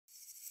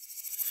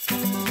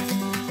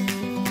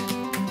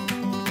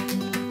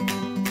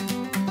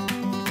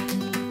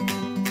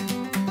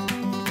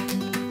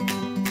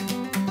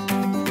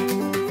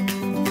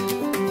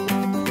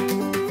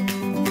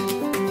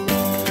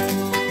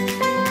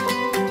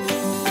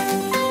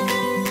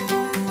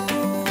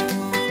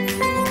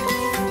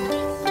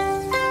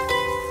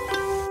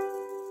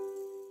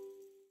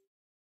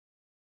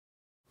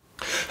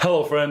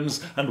Hello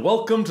friends, and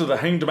welcome to the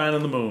Hanged Man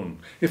in the Moon.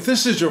 If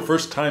this is your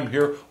first time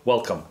here,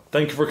 welcome.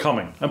 Thank you for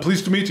coming. I'm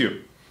pleased to meet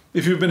you.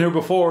 If you've been here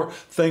before,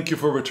 thank you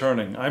for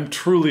returning. I'm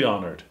truly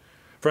honored.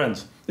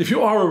 Friends, if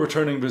you are a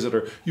returning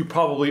visitor, you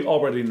probably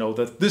already know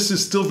that this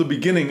is still the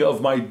beginning of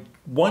my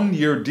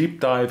one-year deep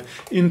dive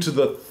into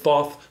the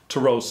Thoth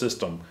Tarot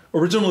system,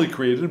 originally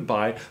created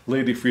by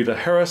Lady Frida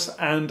Harris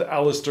and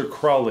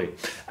Harris-Crowley.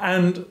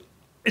 And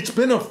it's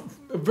been a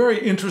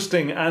very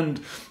interesting and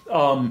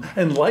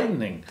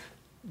enlightening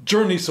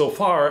journey so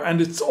far,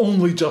 and it's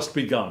only just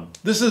begun.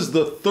 This is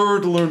the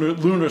third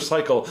lunar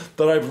cycle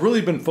that I've really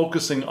been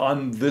focusing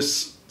on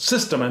this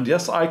system, and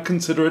yes, I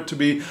consider it to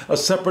be a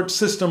separate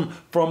system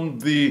from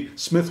the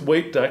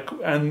Smith-Waite deck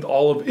and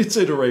all of its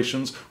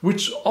iterations,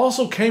 which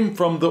also came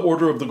from the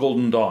Order of the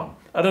Golden Dawn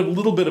at a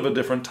little bit of a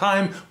different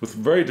time with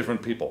very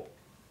different people.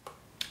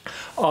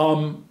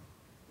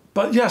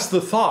 But yes,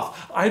 the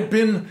Thoth. I'd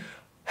been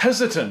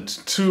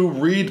hesitant to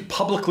read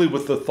publicly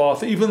with the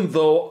Thoth, even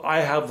though I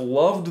have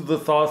loved the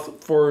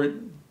Thoth for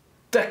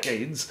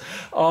decades.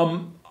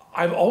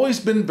 I've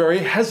always been very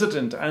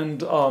hesitant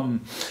and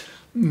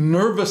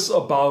nervous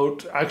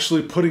about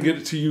actually putting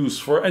it to use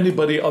for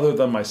anybody other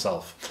than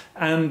myself.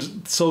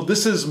 And so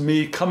this is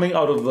me coming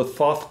out of the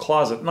Thoth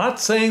closet. Not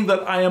saying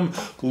that I am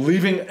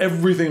leaving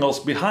everything else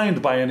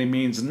behind by any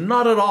means,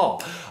 not at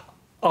all.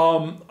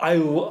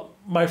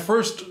 My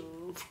first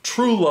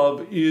true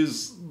love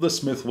is the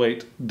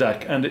Smith-Waite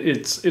deck and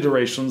its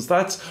iterations.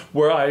 That's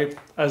where I,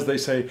 as they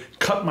say,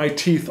 cut my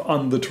teeth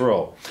on the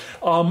tarot.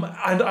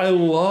 And I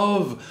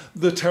love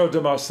the Tarot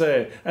de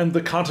Marseille and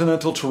the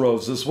Continental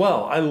Tarots as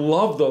well. I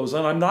love those,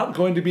 and I'm not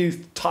going to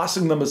be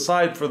tossing them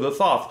aside for the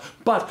Thoth.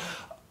 But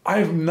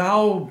I've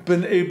now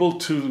been able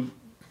to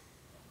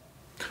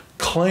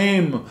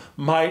claim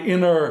my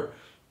inner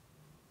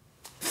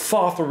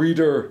Thoth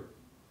reader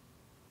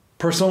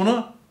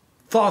persona,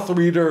 Thoth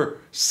reader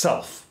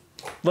self.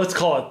 Let's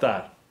call it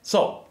that.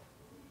 So,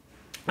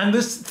 and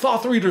this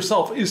Thoth reader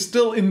self is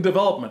still in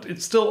development.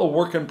 It's still a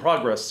work in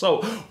progress. So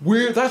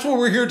that's what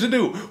we're here to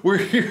do. We're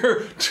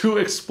here to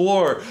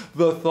explore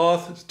the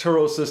Thoth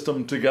tarot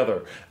system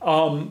together.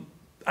 And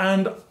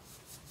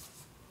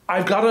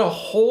I've got a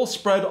whole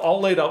spread all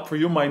laid out for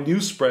you, my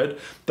new spread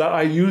that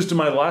I used in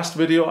my last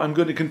video. I'm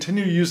going to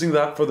continue using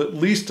that for at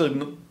least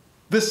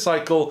this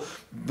cycle,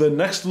 the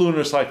next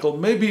lunar cycle,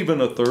 maybe even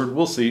a third,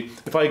 we'll see.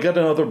 If I get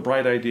another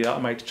bright idea, I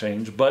might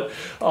change, but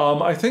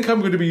I think I'm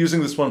going to be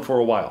using this one for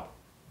a while.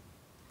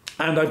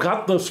 And I've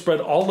got the spread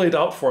all laid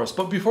out for us,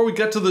 but before we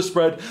get to the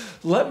spread,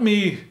 let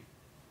me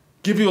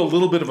give you a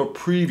little bit of a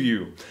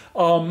preview.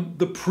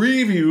 The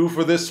preview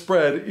for this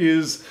spread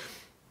is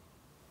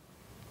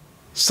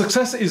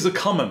success is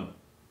a-comin'.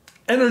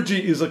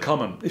 Energy is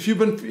a-comin'.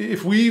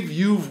 If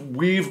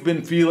we've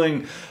been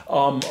feeling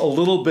a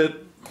little bit,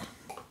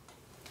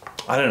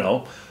 I don't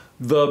know,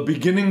 the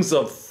beginnings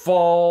of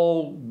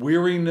fall,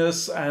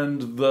 weariness,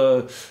 and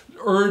the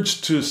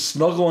urge to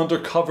snuggle under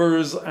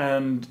covers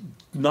and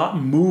not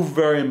move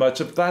very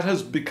much, if that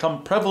has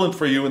become prevalent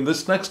for you in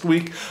this next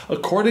week,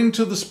 according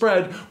to the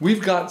spread,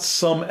 we've got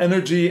some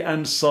energy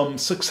and some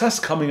success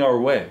coming our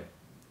way.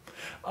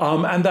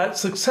 And that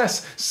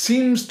success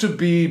seems to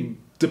be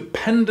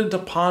dependent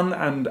upon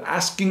and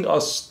asking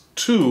us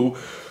to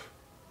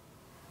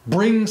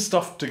bring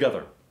stuff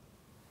together,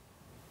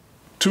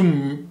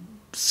 to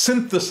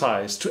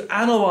synthesize, to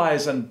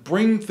analyze and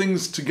bring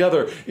things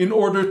together in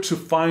order to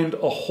find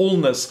a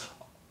wholeness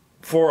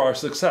for our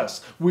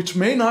success, which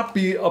may not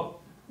be a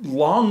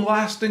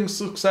long-lasting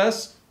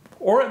success,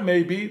 or it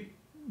may be.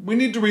 We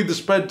need to read the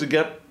spread to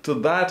get to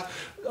that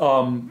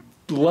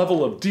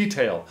level of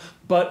detail,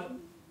 but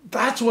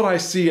that's what I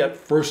see at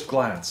first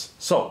glance.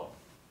 So,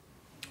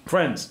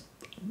 friends,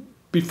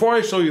 before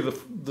I show you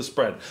the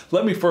spread,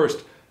 let me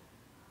first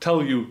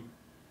tell you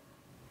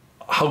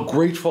how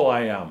grateful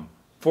I am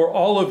for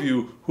all of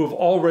you who have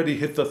already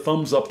hit the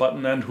thumbs up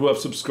button and who have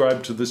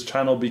subscribed to this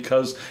channel,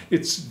 because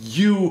it's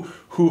you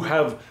who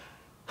have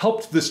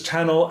helped this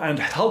channel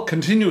and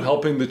continue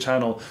helping the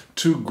channel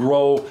to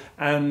grow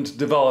and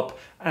develop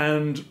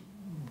and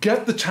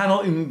get the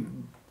channel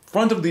in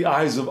front of the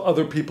eyes of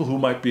other people who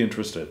might be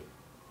interested.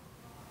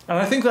 And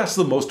I think that's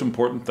the most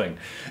important thing.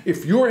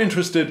 If you're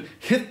interested,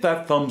 hit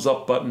that thumbs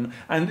up button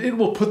and it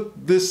will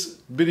put this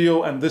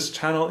video and this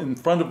channel in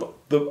front of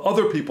the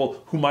other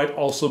people who might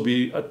also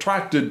be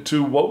attracted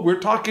to what we're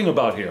talking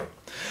about here.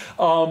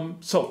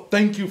 So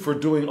thank you for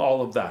doing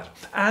all of that.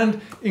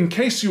 And in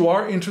case you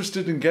are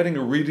interested in getting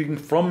a reading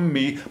from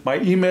me, my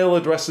email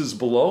address is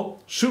below.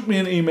 Shoot me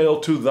an email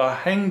to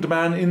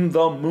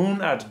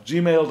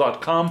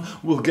thehangedmaninthemoon@gmail.com.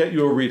 We'll get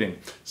you a reading.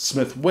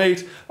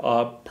 Smith-Waite,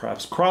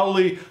 perhaps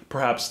Crowley,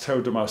 perhaps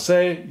Tarot de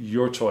Marseille,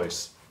 your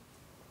choice.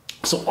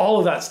 So all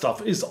of that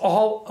stuff is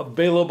all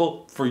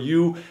available for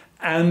you.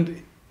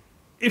 And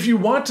if you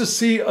want to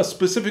see a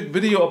specific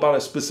video about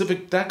a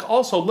specific deck,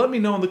 also let me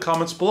know in the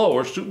comments below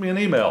or shoot me an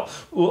email.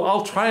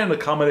 I'll try and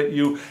accommodate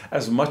you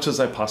as much as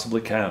I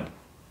possibly can.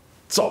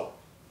 So,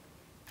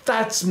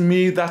 That's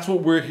me, that's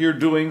what we're here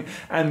doing,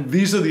 and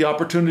these are the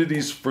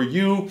opportunities for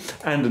you.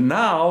 And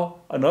now,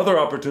 another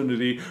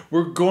opportunity,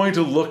 we're going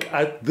to look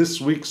at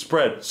this week's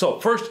spread. So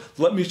first,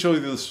 let me show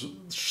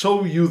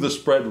you the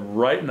spread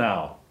right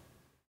now.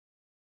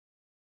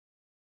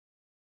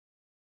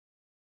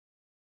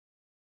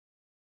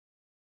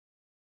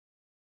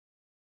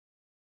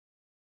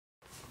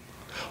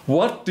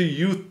 What do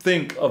you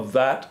think of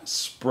that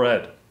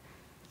spread?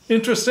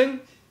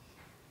 Interesting?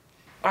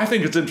 I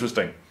think it's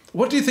interesting.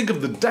 What do you think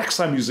of the decks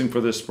I'm using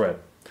for this spread?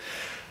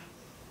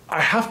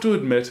 I have to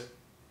admit,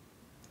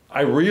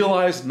 I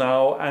realize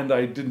now, and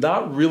I did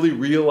not really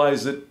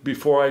realize it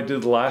before I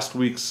did last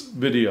week's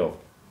video.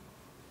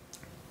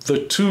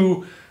 The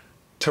two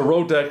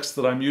tarot decks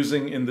that I'm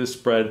using in this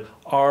spread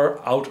are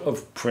out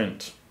of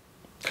print.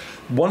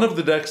 One of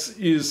the decks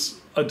is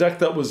a deck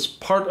that was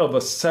part of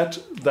a set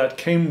that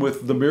came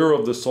with The Mirror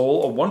of the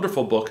Soul, a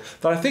wonderful book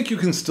that I think you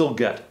can still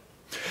get.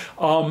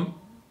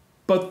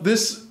 But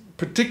this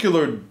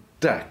particular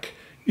deck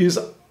is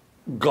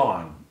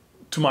gone,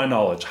 to my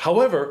knowledge.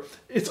 However,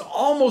 it's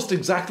almost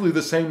exactly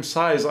the same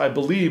size, I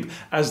believe,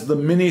 as the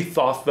mini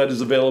Thoth that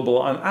is available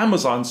on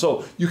Amazon.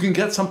 So you can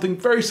get something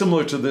very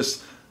similar to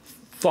this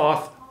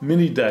Thoth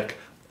mini deck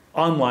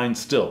online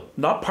still.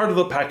 Not part of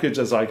the package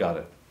as I got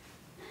it.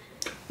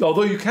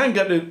 Although you can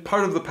get it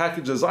part of the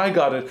package as I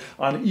got it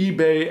on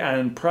eBay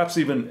and perhaps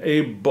even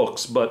Abe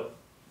Books, but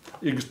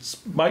it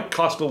might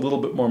cost a little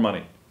bit more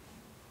money.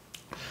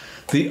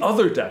 The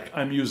other deck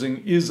I'm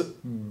using is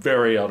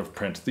very out of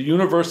print. The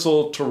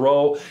Universal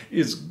Tarot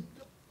is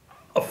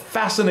a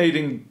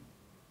fascinating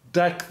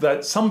deck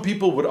that some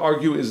people would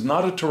argue is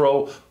not a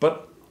tarot,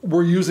 but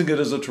we're using it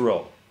as a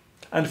tarot.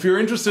 And if you're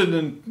interested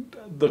in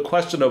the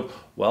question of,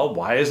 well,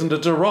 why isn't it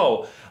a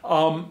tarot?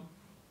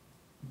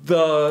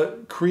 The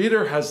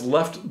creator has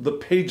left the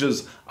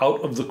pages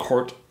out of the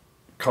court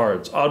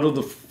cards.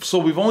 So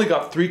we've only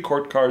got 3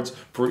 court cards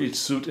for each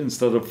suit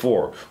instead of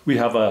 4. We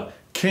have a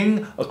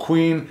king, a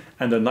queen,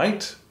 and a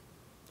knight,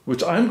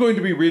 which I'm going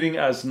to be reading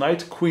as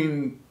knight,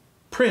 queen,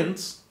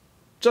 prince,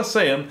 just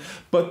saying,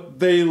 but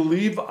they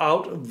leave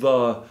out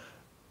the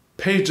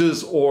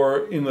pages,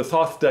 or in the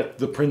Thoth deck,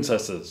 the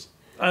princesses.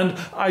 And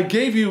I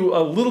gave you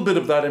a little bit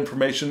of that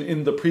information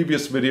in the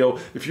previous video.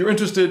 If you're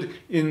interested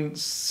in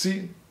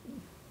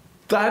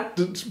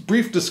that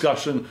brief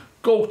discussion,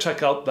 go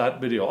check out that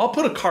video. I'll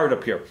put a card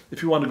up here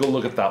if you want to go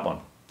look at that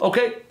one.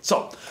 Okay,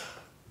 so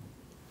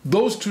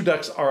those 2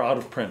 decks are out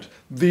of print.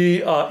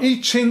 The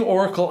I-Ching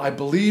Oracle, I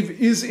believe,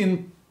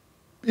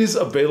 is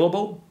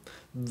available.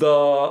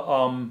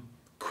 The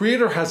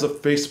creator has a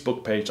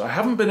Facebook page. I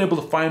haven't been able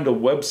to find a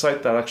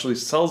website that actually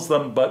sells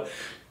them, but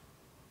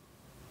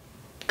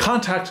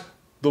contact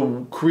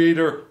the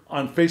creator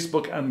on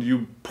Facebook and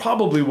you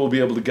probably will be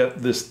able to get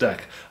this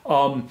deck.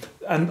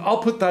 And I'll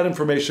put that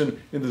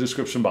information in the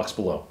description box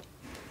below.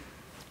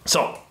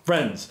 So,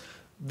 friends,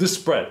 this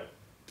spread,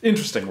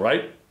 interesting,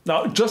 right?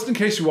 Now, just in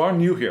case you are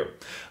new here,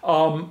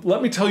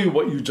 let me tell you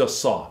what you just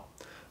saw.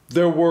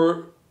 There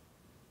were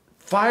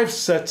 5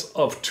 sets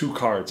of 2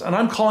 cards, and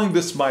I'm calling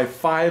this my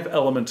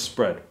 5-element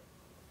spread.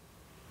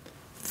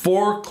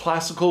 4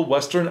 classical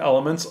Western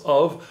elements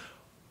of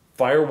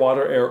fire,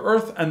 water, air,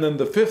 earth, and then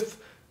the 5th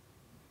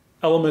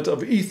element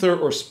of ether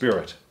or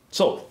spirit.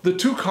 So the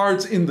 2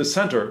 cards in the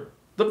center,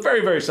 the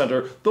very, very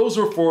center, those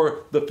are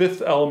for the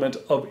 5th element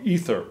of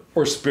ether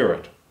or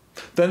spirit.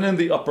 Then in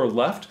the upper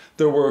left,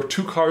 there were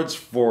 2 cards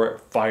for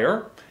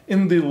fire.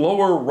 In the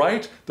lower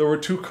right, there were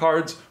 2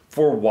 cards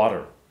for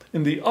water.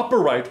 In the upper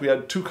right, we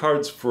had 2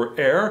 cards for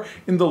air.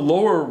 In the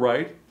lower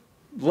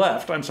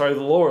the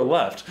lower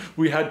left,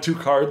 we had 2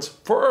 cards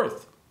for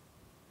earth.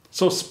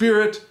 So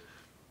spirit,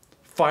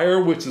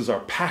 fire, which is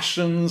our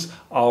passions,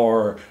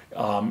 our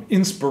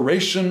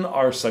inspiration,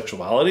 our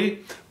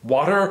sexuality.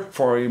 Water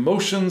for our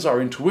emotions,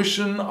 our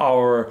intuition,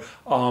 our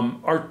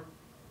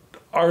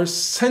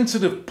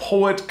sensitive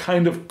poet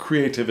kind of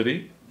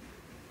creativity.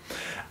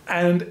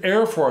 And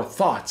air for our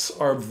thoughts,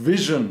 our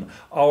vision,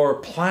 our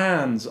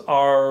plans,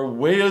 our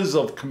ways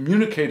of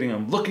communicating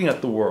and looking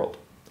at the world.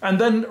 And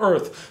then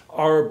earth,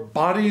 our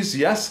bodies,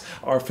 yes,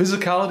 our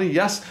physicality,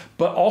 yes,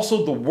 but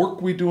also the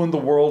work we do in the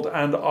world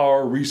and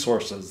our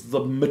resources,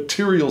 the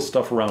material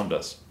stuff around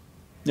us.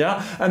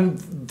 Yeah, and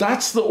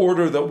that's the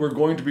order that we're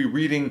going to be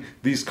reading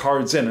these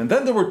cards in. And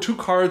then there were 2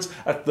 cards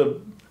at the,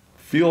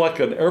 feel like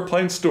an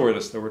airplane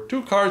stewardess, there were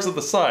 2 cards at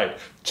the side.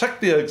 Check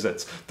the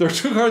exits. There are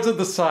 2 cards at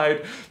the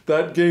side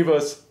that gave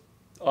us,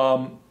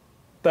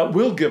 that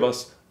will give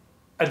us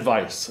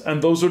advice.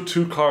 And those are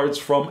 2 cards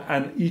from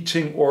an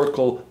I-Ching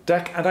Oracle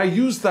deck. And I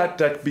use that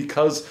deck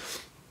because,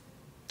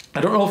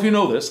 I don't know if you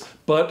know this,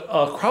 but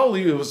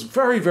Crowley was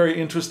very, very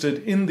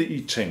interested in the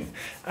I-Ching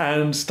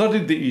and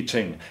studied the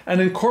I-Ching and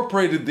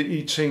incorporated the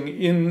I-Ching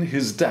in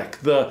his deck.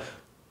 The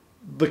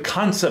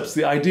concepts,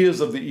 the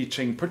ideas of the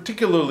I-Ching,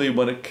 particularly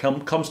when it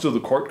comes to the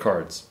court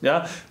cards.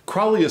 Yeah,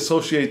 Crowley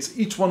associates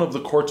each one of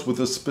the courts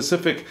with a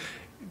specific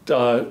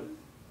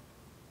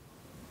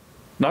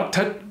not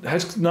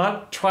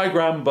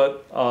trigram,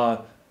 but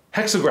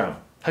hexagram.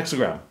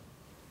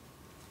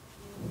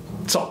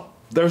 So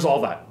there's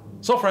all that.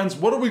 So friends,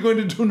 what are we going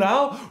to do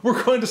now?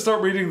 We're going to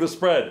start reading the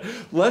spread.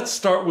 Let's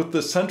start with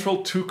the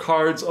central 2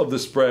 cards of the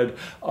spread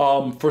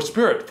for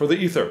spirit, for the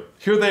ether.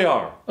 Here they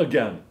are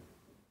again.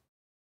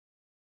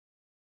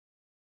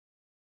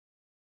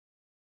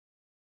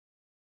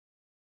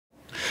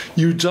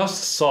 You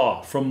just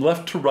saw from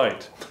left to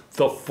right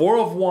the 4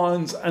 of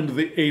Wands and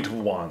the 8 of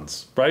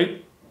Wands,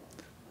 right?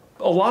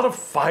 A lot of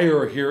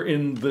fire here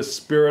in the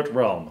spirit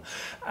realm,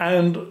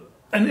 and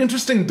an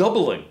interesting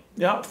doubling.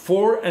 Yeah,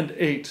 4 and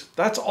 8.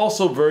 That's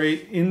also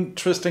very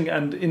interesting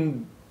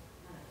and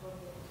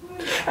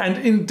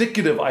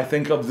indicative, I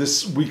think, of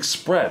this week's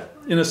spread,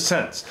 in a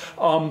sense.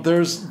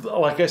 There's,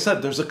 like I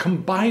said, there's a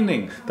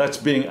combining that's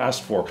being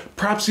asked for,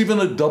 perhaps even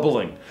a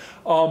doubling.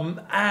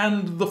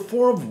 And the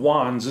 4 of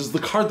Wands is the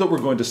card that we're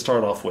going to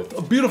start off with.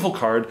 A beautiful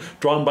card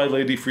drawn by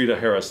Lady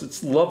Frida Harris.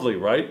 It's lovely,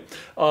 right?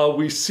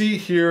 We see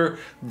here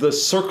the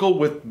circle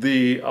with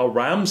the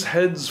ram's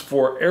heads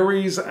for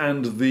Aries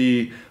and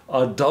the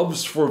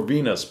doves for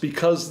Venus,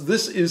 because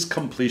this is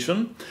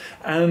completion,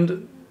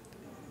 and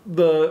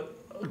the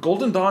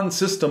Golden Dawn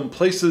system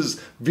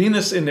places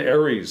Venus in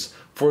Aries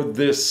for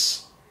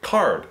this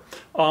card.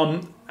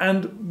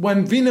 And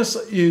when Venus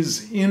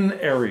is in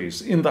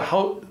Aries, in the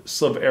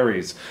house of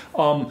Aries,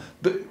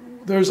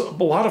 there's a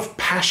lot of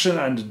passion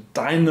and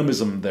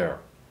dynamism there.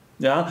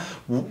 Yeah,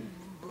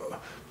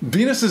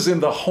 Venus is in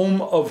the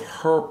home of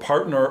her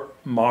partner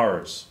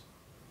Mars.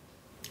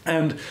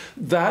 And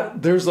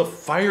that there's a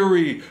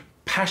fiery,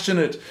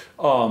 passionate,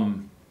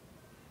 and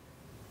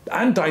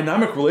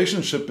dynamic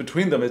relationship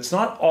between them. It's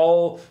not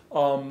all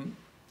calm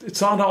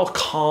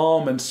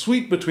and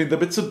sweet between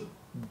them. It's a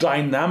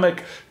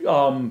dynamic,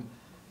 a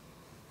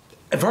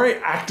very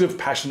active,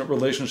 passionate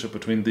relationship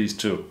between these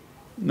two.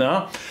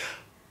 No?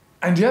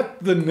 And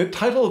yet the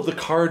title of the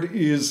card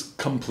is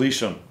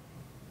completion,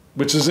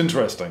 which is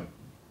interesting,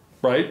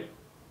 right?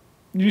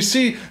 You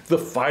see the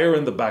fire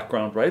in the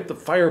background, right? The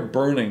fire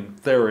burning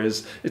there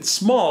is. It's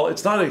small.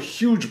 It's not a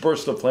huge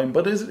burst of flame,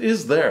 but it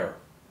is there.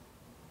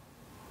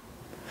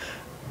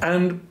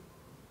 And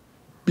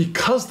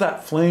because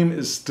that flame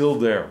is still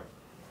there,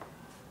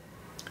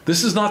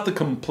 this is not the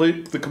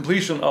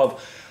completion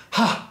of,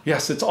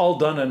 yes, it's all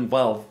done and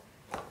well,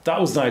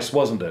 that was nice,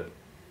 wasn't it?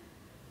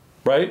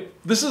 Right?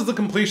 This is the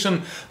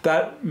completion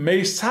that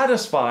may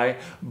satisfy,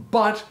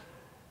 but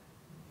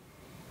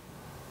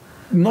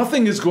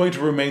nothing is going to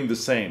remain the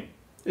same.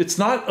 It's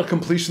not a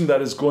completion that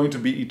is going to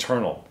be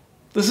eternal.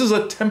 This is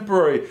a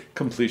temporary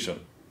completion.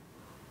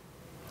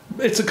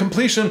 It's a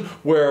completion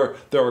where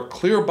there are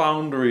clear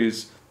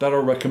boundaries that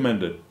are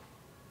recommended.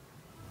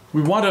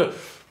 We want to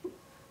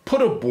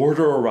put a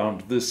border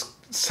around this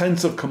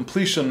sense of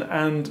completion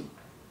and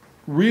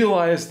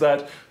realize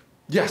that,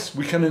 yes,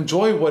 we can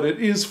enjoy what it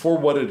is for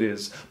what it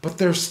is, but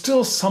there's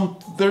still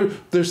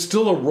there's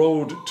still a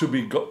road to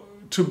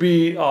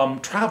be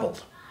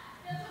traveled.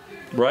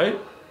 Right?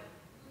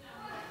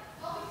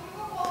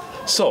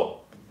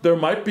 So there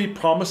might be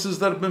promises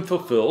that have been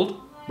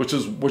fulfilled,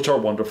 which are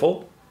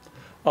wonderful.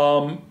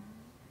 The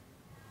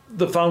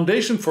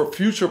foundation for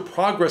future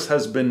progress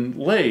has been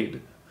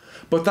laid,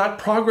 but that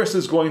progress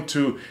is going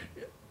to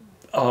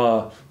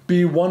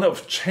be one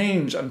of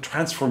change and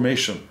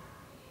transformation.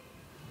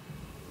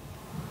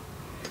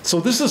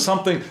 So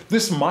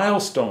this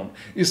milestone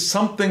is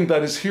something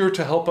that is here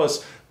to help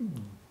us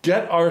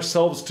get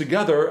ourselves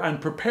together and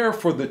prepare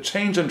for the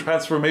change and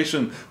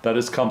transformation that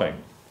is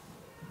coming.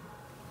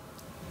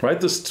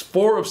 Right? This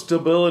 4 of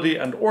stability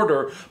and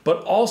order,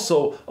 but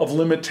also of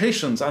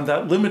limitations. And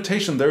that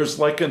limitation, there's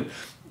like an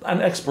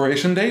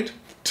expiration date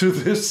to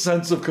this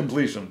sense of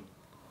completion,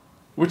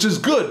 which is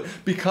good,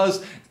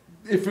 because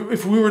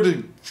if we were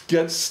to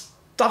get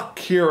stuck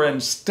here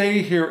and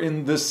stay here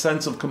in this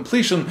sense of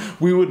completion,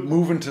 we would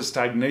move into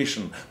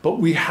stagnation. But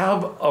we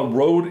have a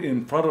road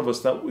in front of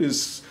us that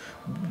is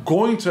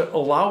going to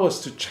allow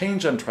us to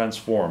change and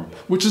transform,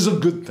 which is a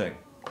good thing,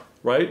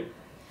 right?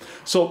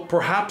 So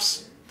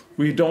perhaps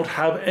we don't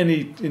have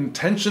any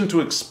intention to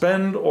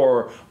expend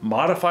or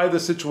modify the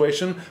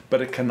situation,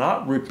 but it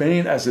cannot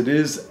remain as it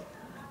is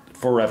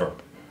forever.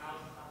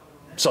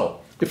 So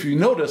if you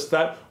notice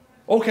that,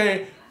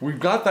 okay, we've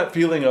got that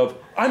feeling of,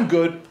 I'm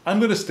good, I'm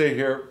going to stay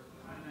here,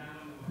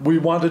 we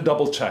want to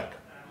double check,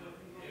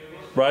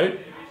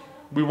 right?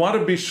 We want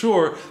to be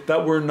sure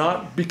that we're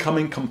not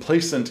becoming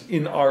complacent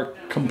in our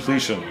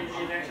completion.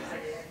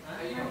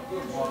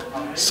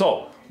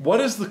 So,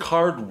 what is the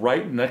card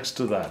right next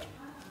to that?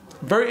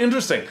 Very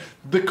interesting.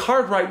 The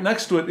card right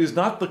next to it is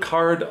not the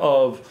card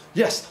of,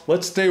 yes,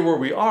 let's stay where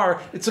we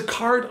are. It's a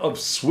card of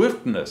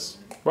swiftness,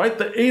 right?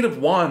 The 8 of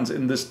Wands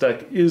in this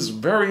deck is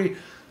very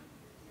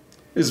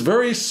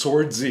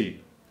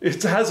swordsy.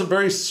 It has a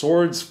very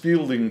swords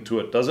feeling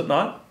to it, does it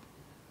not?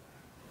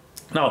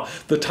 Now,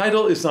 the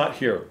title is not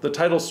here. The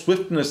title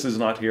Swiftness is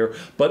not here,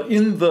 but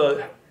in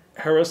the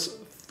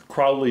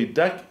Harris-Crowley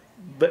deck,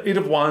 the 8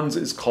 of Wands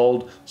is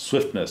called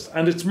Swiftness,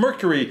 and it's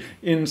Mercury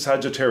in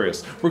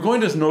Sagittarius. We're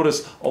going to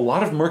notice a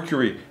lot of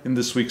Mercury in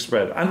this week's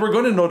spread, and we're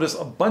going to notice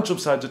a bunch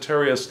of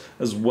Sagittarius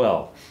as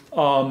well.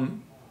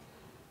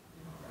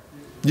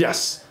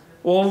 Yes.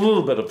 Well, a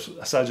little bit of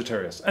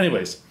Sagittarius.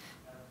 Anyways,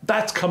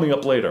 that's coming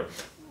up later.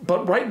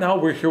 But right now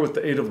we're here with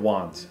the Eight of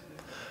Wands.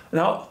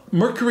 Now,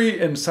 Mercury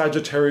in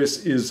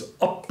Sagittarius is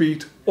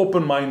upbeat,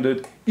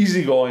 open-minded,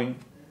 easygoing.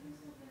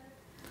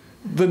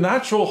 The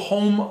natural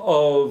home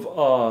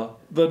of,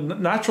 the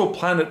natural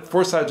planet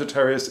for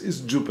Sagittarius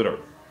is Jupiter.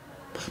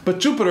 But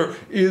Jupiter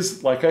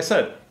is, like I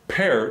said,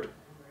 paired.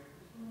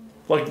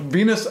 Like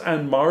Venus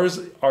and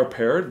Mars are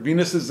paired.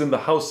 Venus is in the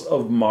house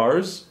of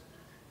Mars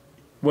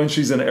when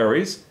she's in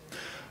Aries.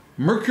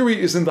 Mercury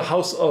is in the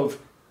house of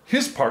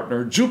his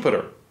partner,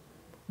 Jupiter,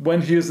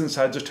 when he is in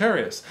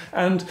Sagittarius.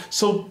 And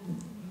so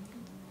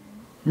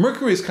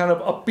Mercury is kind of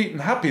upbeat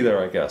and happy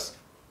there, I guess.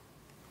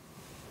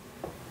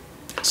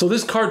 So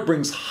this card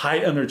brings high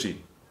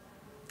energy.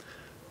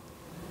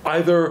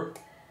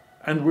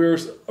 And we're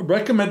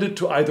recommended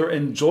to either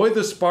enjoy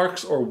the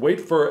sparks or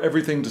wait for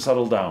everything to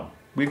settle down.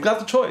 We've got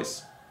the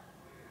choice.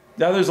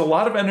 Now there's a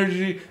lot of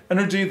energy,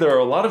 there are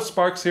a lot of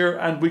sparks here,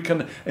 and we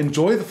can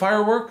enjoy the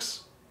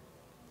fireworks,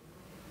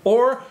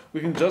 or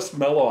we can just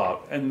mellow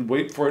out and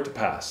wait for it to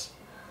pass.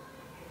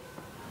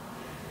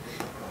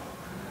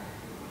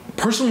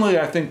 Personally,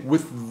 I think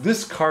with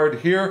this card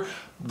here,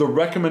 the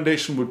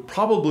recommendation would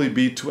probably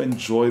be to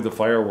enjoy the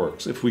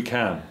fireworks if we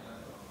can.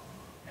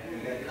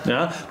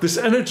 Yeah? This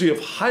energy of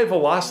high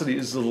velocity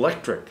is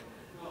electric.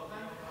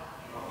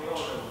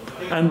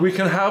 And we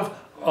can have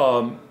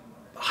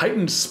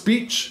heightened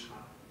speech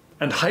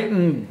and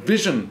heightened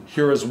vision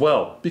here as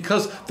well,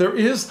 because there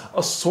is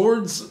a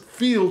sword's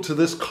feel to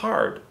this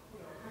card.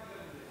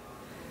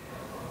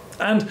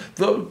 And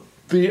the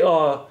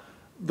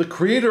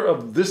creator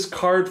of this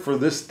card for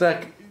this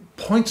deck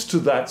points to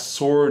that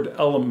sword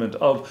element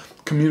of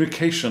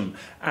communication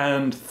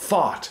and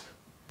thought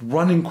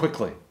running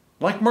quickly,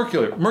 like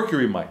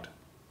Mercury might.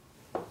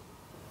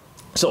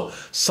 So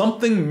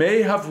something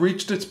may have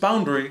reached its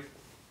boundary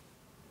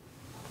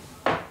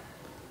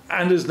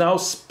and is now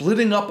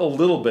splitting up a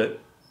little bit.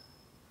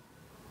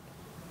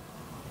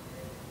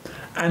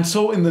 And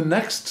so in the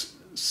next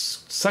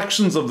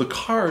sections of the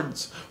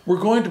cards, we're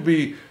going to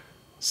be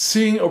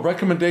seeing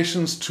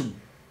recommendations to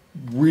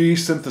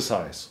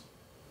re-synthesize.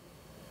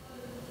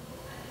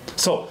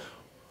 So,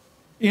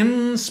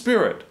 in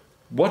spirit,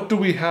 what do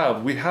we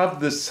have? We have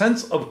this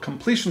sense of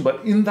completion,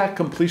 but in that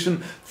completion,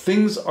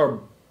 things are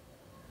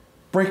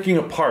breaking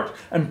apart.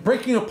 And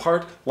breaking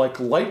apart like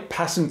light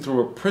passing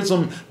through a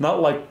prism,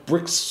 not like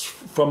bricks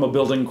from a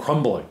building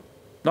crumbling.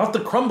 Not the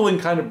crumbling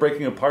kind of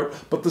breaking apart,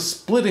 but the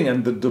splitting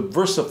and the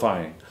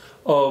diversifying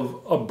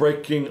of a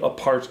breaking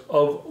apart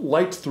of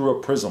light through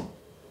a prism.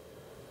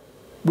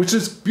 Which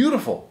is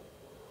beautiful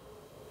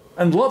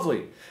and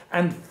lovely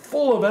and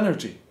full of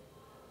energy.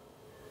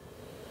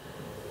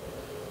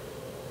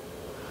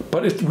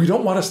 But if we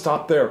don't want to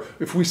stop there.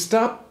 If we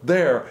stop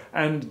there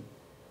and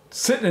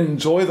sit and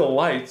enjoy the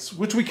lights,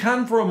 which we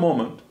can for a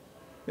moment,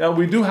 yeah,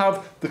 we do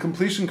have the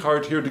completion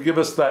card here to give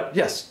us that,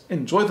 yes,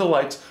 enjoy the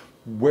lights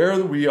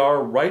where we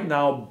are right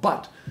now,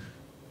 but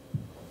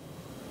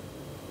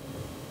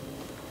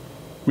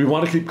we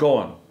want to keep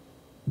going.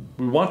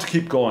 We want to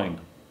keep going,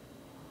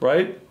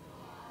 right?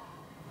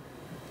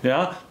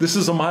 Yeah, this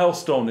is a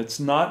milestone. It's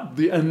not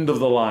the end of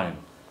the line.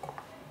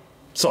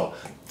 So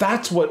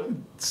that's what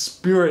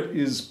Spirit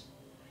is,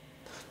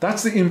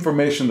 that's the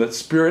information that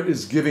Spirit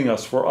is giving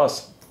us for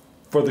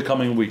the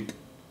coming week.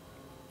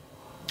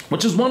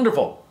 Which is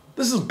wonderful.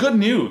 This is good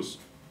news.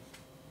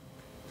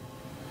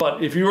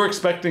 But if you were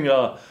expecting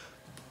a,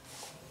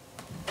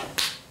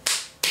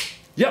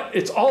 yep,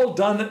 it's all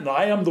done and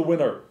I am the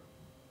winner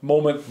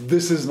moment,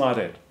 this is not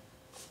it.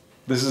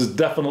 This is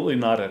definitely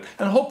not it.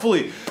 And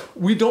hopefully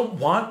we don't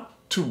want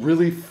to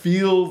really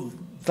feel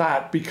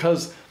that,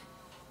 because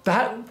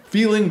that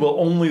feeling will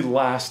only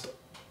last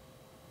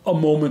a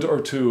moment or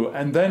two,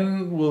 and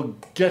then we'll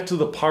get to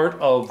the part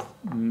of,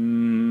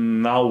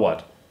 now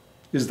what?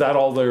 Is that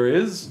all there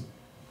is?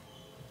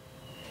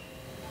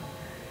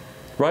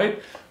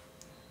 Right?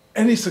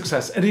 Any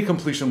success, any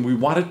completion, we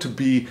want it to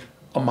be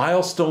a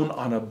milestone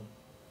on a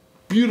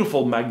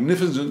beautiful,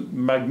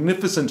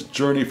 magnificent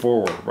journey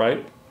forward,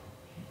 right?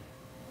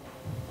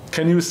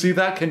 Can you see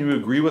that? Can you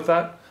agree with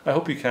that? I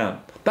hope you can.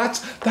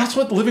 That's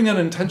what living an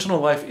intentional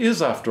life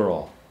is, after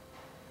all.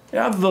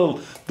 Yeah,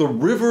 the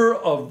river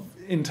of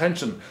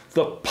intention,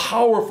 the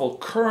powerful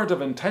current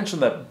of intention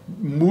that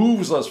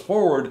moves us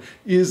forward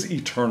is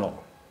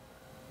eternal.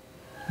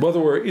 Whether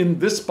we're in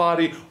this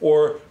body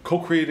or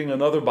co-creating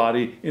another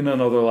body in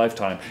another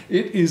lifetime,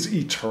 it is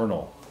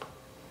eternal.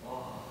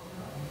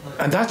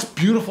 And that's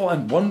beautiful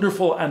and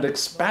wonderful and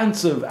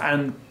expansive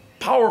and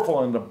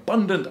powerful and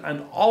abundant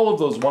and all of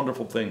those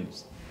wonderful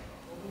things.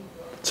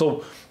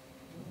 So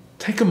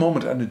take a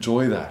moment and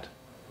enjoy that,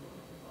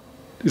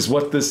 is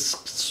what this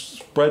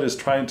spread is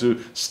trying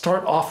to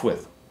start off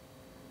with.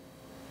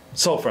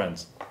 So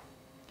friends,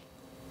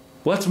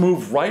 Let's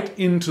move right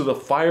into the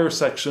fire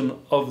section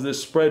of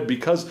this spread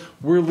because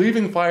we're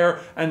leaving fire,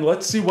 and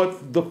let's see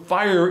what the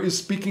fire is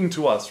speaking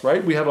to us,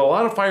 right? We had a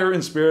lot of fire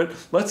in spirit.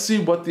 Let's see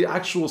what the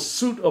actual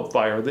suit of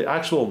fire, the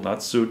actual,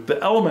 not suit, the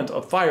element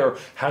of fire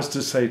has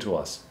to say to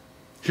us.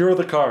 Here are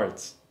the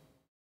cards.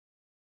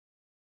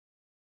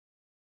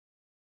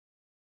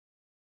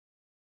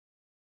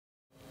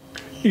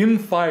 In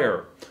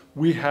fire,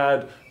 we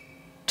had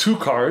two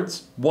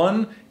cards.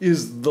 One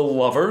is the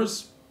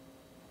Lovers,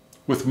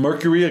 with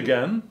Mercury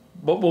again,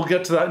 but we'll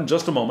get to that in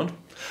just a moment.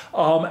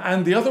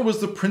 And the other was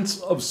the Prince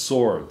of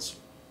Swords,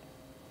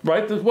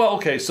 right? Well,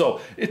 okay,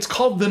 so it's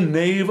called the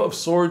Knave of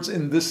Swords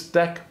in this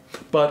deck,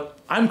 but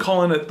I'm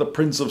calling it the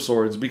Prince of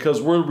Swords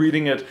because we're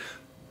reading it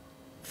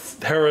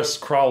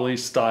Harris-Crowley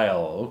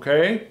style,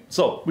 okay?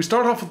 So we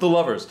start off with the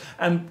Lovers,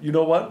 and you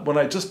know what? When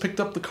I just picked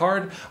up the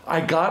card,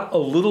 I got a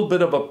little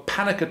bit of a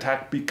panic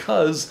attack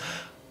because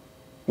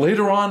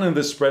later on in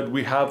this spread,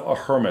 we have a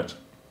Hermit.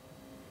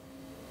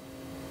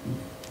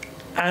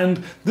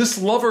 And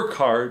this lover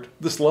card,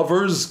 this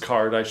lover's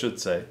card, I should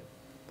say,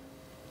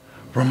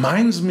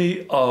 reminds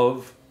me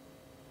of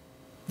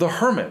the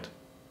Hermit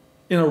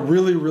in a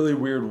really, really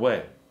weird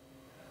way.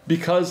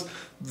 Because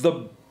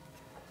the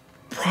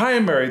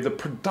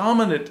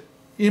predominant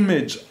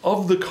image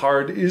of the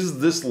card is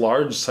this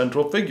large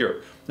central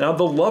figure. Now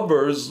the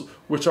lovers,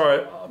 which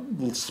are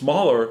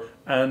smaller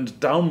and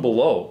down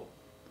below,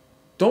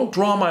 don't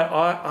draw my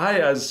eye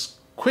as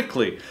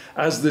quickly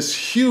as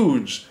this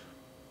huge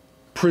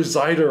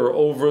presider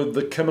over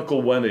the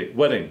chemical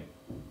wedding.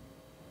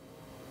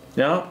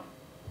 Yeah?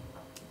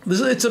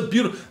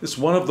 It's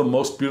one of the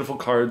most beautiful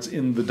cards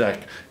in the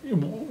deck.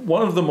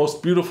 One of the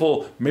most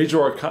beautiful major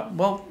arcana.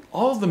 Well,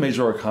 all of the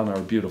major arcana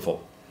are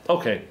beautiful.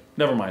 Okay,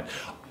 never mind.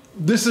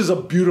 This is a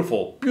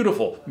beautiful,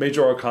 beautiful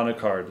major arcana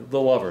card, the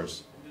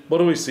Lovers. What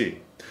do we see?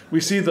 We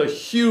see the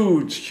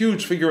huge,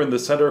 huge figure in the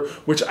center,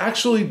 which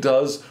actually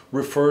does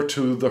refer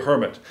to the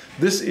Hermit.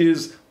 This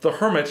is the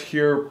Hermit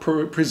here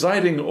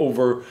presiding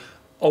over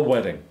a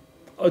wedding,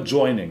 a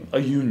joining, a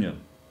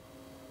union.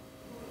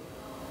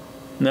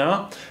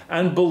 Now,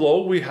 and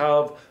below we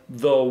have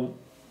the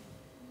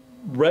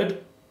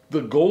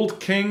gold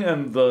king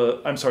and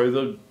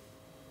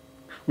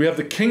we have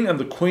the king and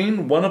the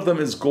queen. One of them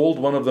is gold,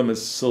 one of them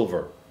is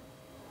silver.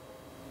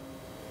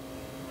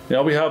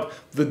 Now we have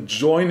the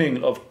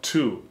joining of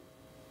two.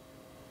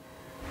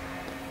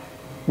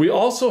 We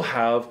also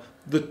have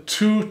the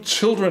two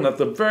children at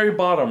the very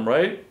bottom,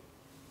 right?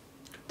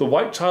 The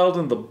white child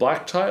and the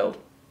black child,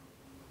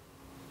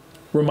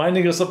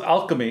 reminding us of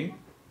alchemy,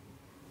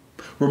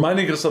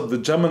 reminding us of the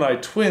Gemini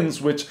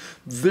twins, which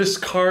this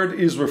card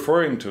is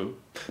referring to,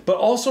 but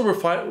also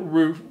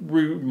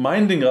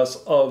reminding us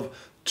of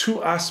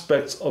two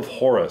aspects of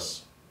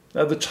Horus,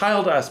 the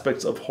child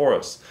aspects of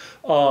Horus,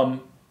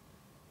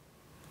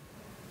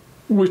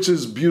 which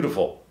is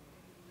beautiful.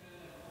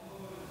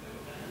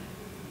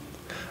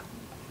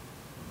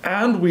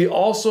 And we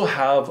also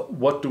have,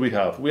 what do we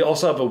have? We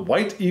also have a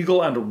white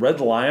eagle and a red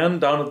lion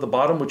down at the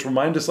bottom, which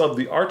remind us of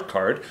the art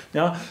card.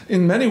 Now,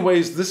 in many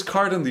ways, this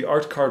card and the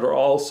art card are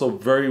also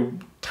very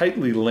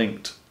tightly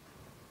linked.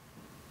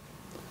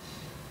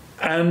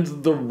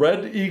 And the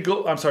white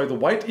eagle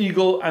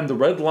and the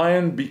red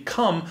lion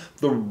become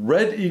the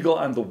red eagle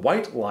and the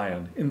white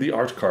lion in the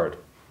art card.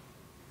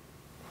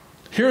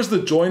 Here's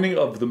the joining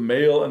of the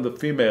male and the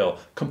female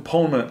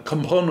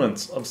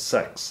components of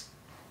sex.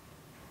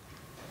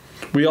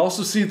 We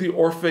also see the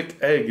Orphic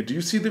egg. Do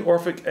you see the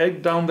Orphic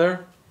egg down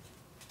there?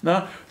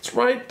 Now, it's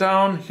right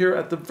down here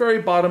at the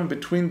very bottom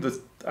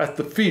at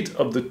the feet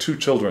of the two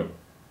children.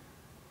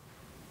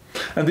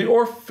 And the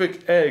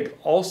Orphic egg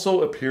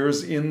also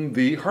appears in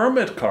the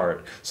Hermit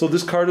card. So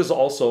this card is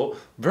also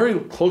very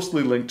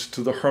closely linked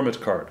to the Hermit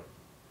card.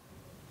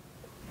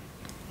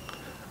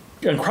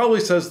 And Crowley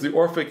says the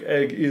Orphic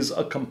egg is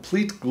a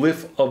complete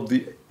glyph of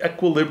the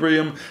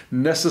equilibrium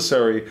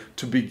necessary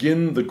to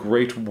begin the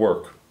great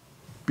work,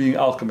 being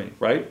alchemy,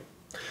 right?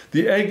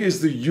 The egg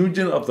is the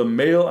union of the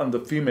male and the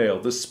female,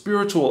 the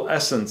spiritual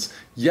essence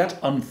yet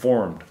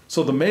unformed.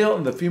 So the male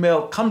and the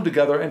female come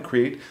together and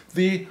create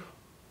the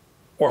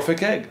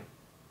Orphic egg,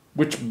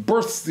 which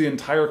births the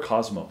entire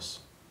cosmos.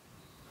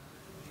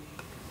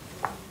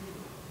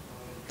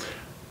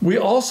 We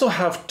also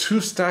have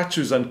two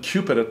statues on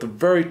Cupid at the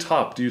very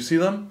top. Do you see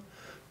them?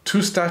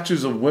 Two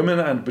statues of women,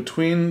 and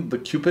between the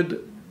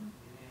Cupid.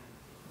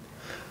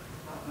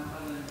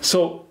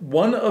 So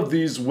one of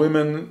these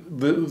women,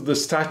 the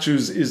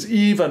statues, is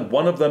Eve, and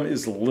one of them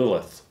is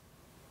Lilith.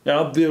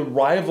 Now, the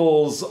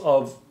rivals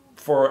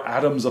for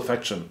Adam's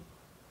affection.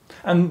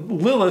 And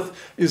Lilith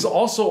is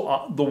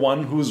also the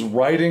one who's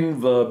riding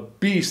the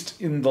beast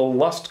in the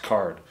Lust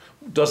card.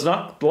 The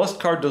Lust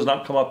card does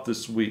not come up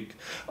this week,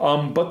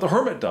 but the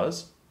Hermit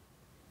does.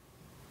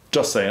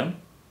 Just saying.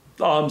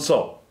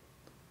 So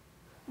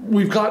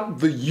we've got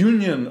the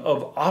union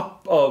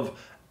of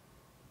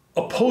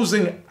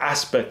opposing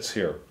aspects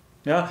here.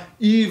 Yeah,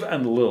 Eve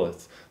and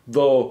Lilith,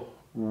 the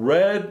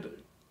red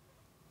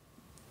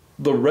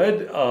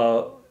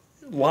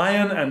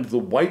lion and the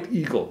white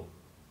eagle.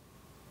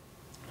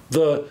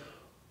 The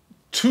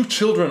two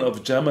children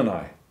of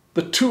Gemini,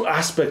 the two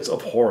aspects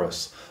of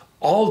Horus,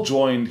 all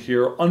joined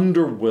here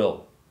under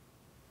will.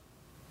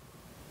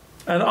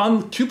 And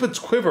on Cupid's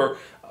quiver,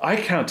 I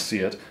can't see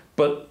it,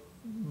 but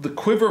the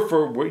quiver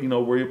for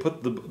where you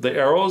put the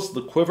arrows,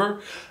 the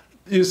quiver,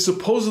 is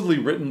supposedly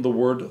written the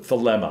word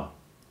thelema,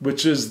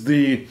 which is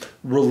the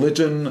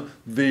religion,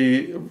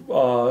 the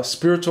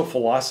spiritual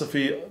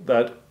philosophy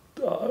that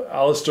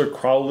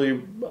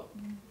Harris-Crowley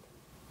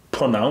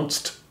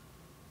pronounced.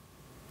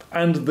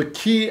 And the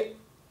key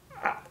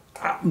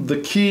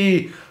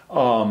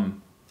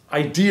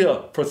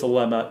idea for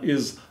thelema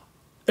is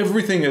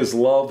everything is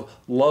love,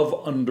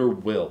 love under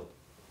will.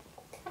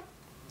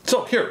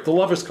 So here, the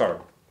Lover's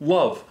card,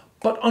 love,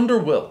 but under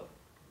will.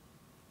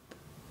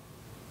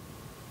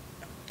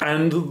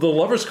 And the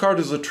Lover's card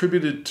is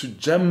attributed to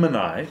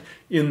Gemini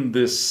in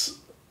this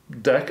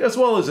deck, as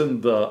well as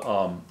in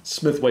the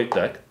Smith-Waite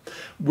deck,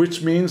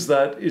 which means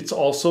that it's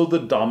also the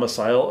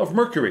domicile of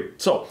Mercury.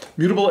 So,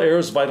 mutable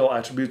air's vital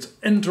attributes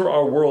enter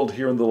our world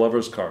here in the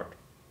Lover's card.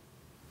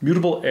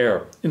 Mutable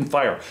air in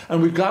fire.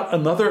 And we've got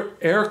another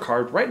air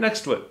card right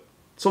next to it.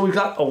 So we've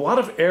got a lot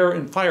of air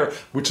in fire,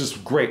 which is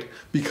great,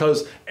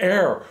 because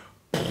air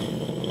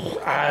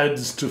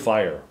adds to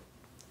fire.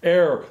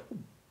 Air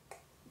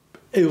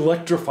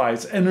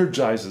electrifies,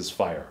 energizes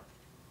fire.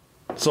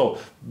 So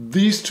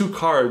these two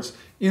cards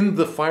in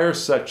the fire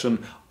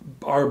section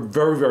are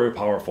very, very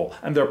powerful,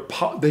 and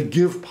they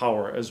give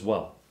power as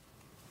well.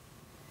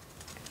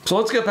 So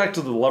let's get back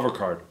to the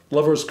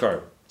Lover's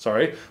card.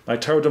 Sorry, my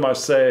Tarot de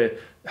Marseille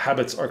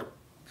habits are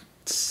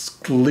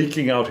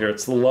leaking out here.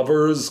 It's the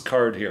Lover's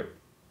card here.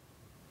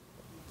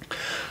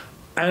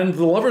 And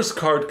the Lover's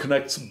card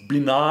connects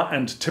Binah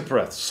and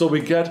Tiphereth. So we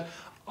get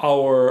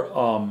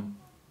our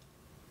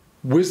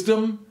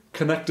wisdom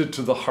connected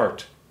to the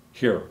heart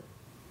here.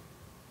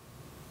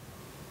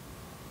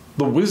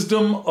 The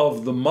wisdom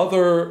of the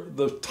mother,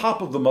 the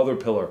top of the mother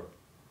pillar,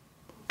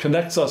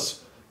 connects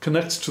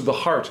to the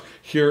heart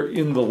here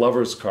in the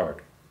Lover's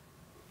card.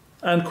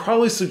 And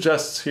Crowley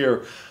suggests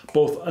here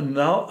both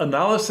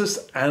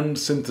analysis and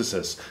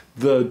synthesis,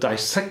 the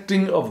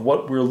dissecting of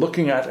what we're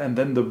looking at and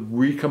then the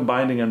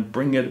recombining and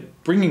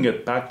bringing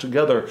it back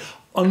together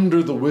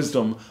under the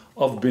wisdom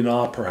of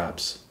Binah,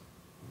 perhaps.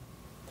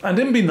 And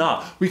in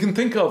Binah, we can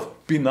think of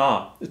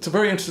Binah. It's a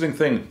very interesting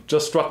thing,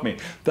 just struck me,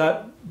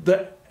 that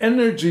the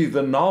energy,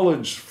 the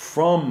knowledge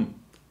from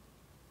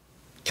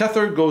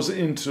Kether goes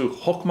into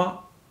Chokmah,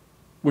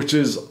 which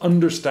is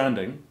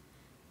understanding,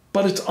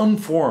 but it's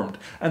unformed.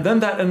 And then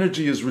that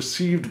energy is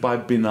received by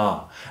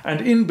Binah. And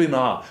in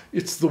Binah,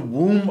 it's the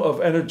womb of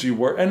energy,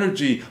 where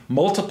energy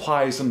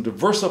multiplies and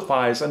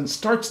diversifies and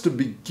starts to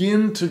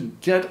begin to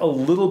get a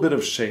little bit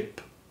of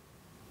shape.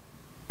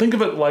 Think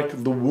of it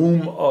like the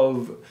womb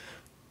of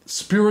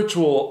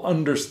spiritual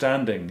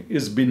understanding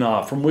is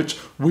Binah, from which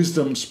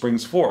wisdom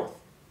springs forth.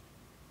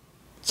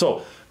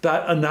 So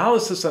that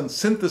analysis and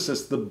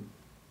synthesis, the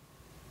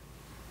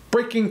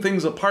breaking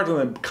things apart and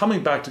then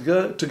coming back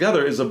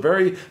together is a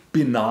very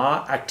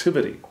Binah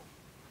activity.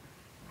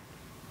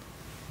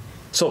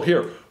 So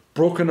here,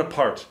 broken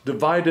apart,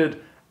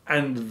 divided,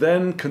 and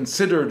then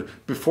considered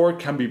before it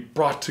can be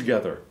brought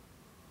together.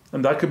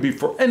 And that could be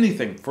for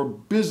anything, for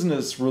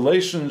business,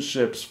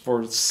 relationships,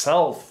 for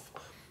self.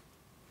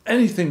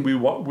 Anything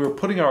we're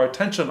putting our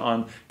attention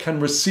on can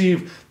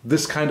receive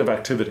this kind of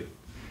activity.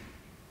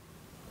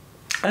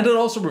 And it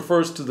also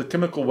refers to the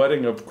chemical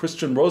wedding of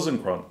Christian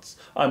Rosenkreutz.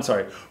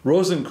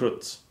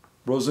 Rosenkreutz,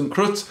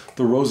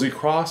 the Rosy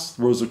Cross,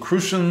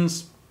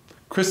 Rosicrucians.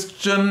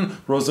 Christian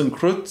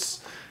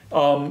Rosenkreutz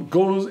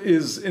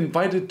is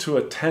invited to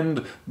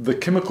attend the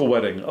chemical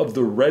wedding of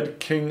the Red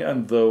King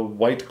and the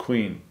White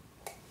Queen.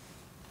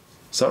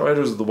 Is that right,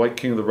 or is it the White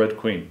King and the Red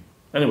Queen?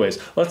 Anyways,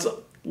 let's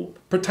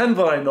pretend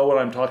that I know what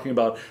I'm talking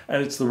about,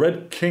 and it's the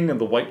Red King and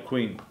the White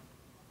Queen.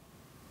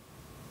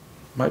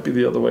 Might be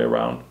the other way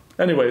around.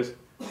 Anyways,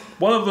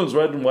 one of them's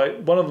red and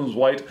white, one of them's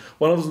white,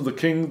 one of them's the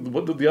king,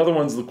 the other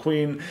one's the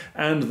queen,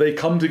 and they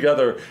come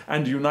together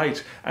and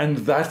unite, and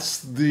that's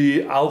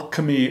the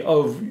alchemy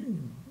of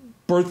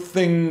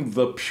birthing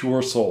the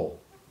pure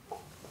soul.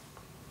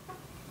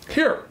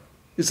 Here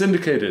is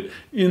indicated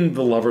in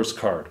the Lover's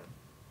card.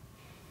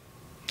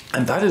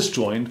 And that is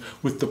joined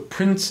with the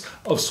Prince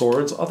of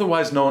Swords,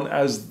 otherwise known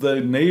as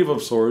the Knave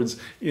of Swords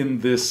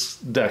in this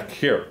deck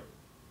here.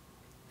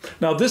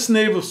 Now, this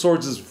Knave of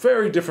Swords is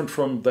very different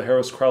from the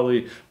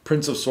Harris-Crowley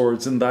Prince of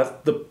Swords in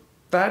that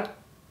that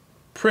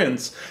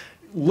prince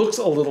looks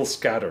a little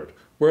scattered,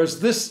 whereas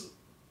this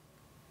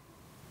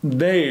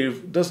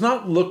knave does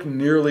not look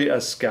nearly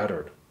as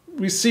scattered.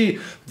 We see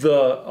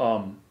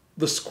the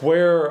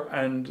square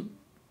and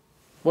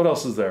what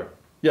else is there?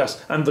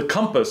 Yes, and the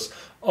compass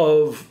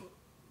of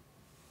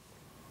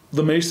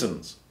the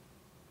Masons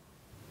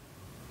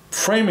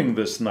framing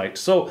this knight.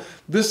 So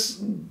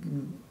this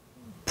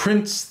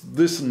prince,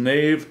 this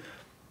knave,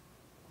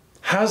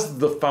 has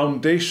the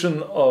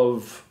foundation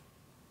of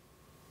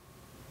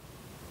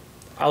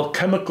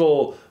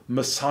alchemical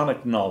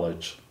Masonic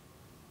knowledge.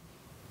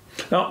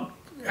 Now,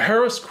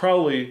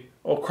 Harris-Crowley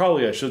or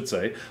Crowley I should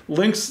say,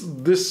 links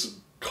this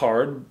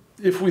card,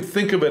 if we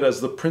think of it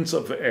as the Prince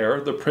of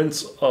Air, the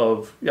Prince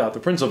of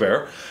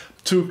Air,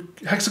 to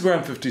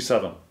hexagram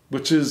 57,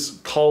 which is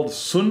called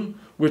Sun,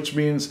 which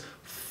means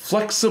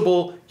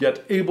flexible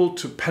yet able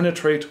to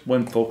penetrate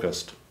when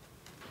focused.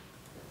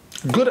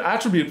 Good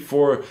attribute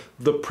for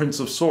the Prince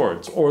of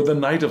Swords or the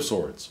Knight of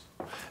Swords.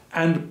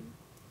 And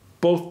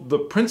both the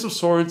Prince of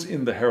Swords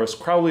in the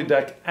Harris-Crowley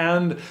deck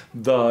and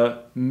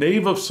the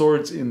Knave of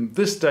Swords in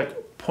this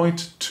deck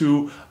point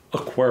to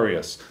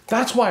Aquarius.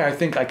 That's why I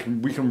think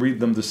we can read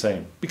them the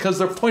same, because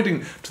they're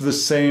pointing to the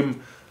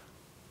same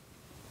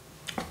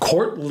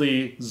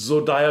courtly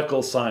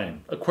zodiacal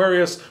sign.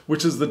 Aquarius,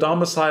 which is the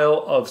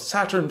domicile of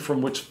Saturn,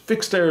 from which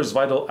fixed air's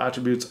vital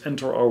attributes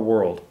enter our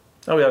world.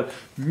 Now we have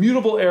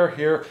mutable air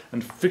here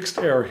and fixed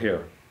air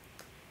here.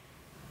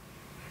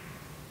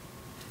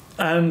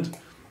 And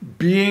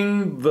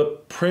being the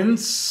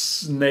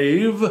Prince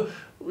Knave,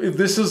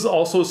 this is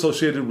also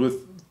associated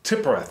with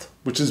Tippereth,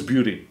 which is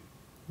beauty.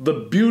 The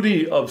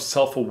beauty of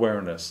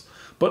self-awareness,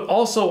 but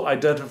also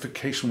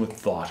identification with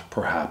thought,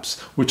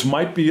 perhaps, which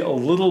might be a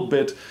little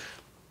bit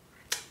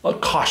a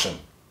caution.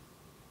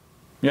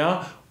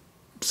 Yeah?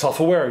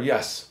 Self-aware,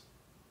 yes.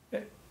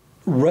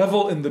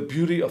 Revel in the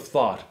beauty of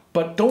thought,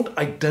 but don't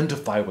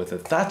identify with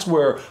it. That's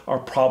where our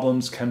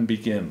problems can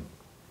begin.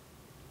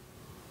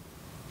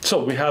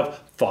 So we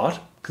have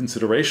thought,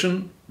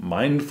 consideration,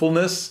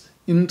 mindfulness,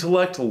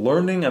 intellect,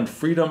 learning, and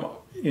freedom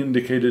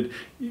indicated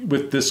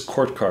with this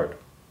court card.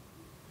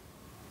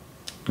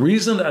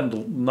 Reason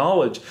and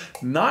knowledge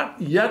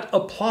not yet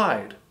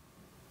applied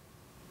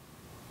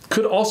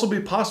could also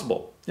be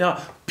possible.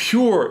 Yeah,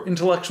 pure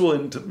intellectual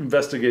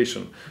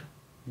investigation,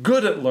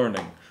 good at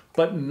learning,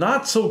 but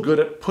not so good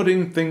at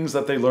putting things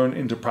that they learn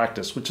into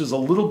practice, which is a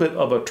little bit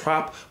of a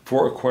trap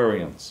for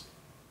Aquarians.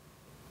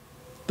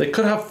 They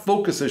could have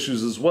focus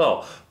issues as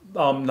well.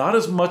 Not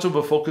as much of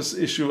a focus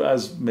issue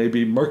as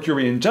maybe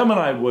Mercury and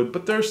Gemini would,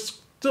 but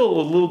there's still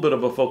a little bit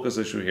of a focus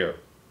issue here.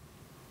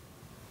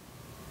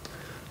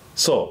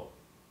 So,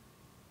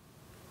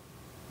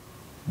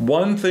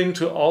 one thing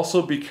to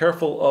also be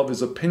careful of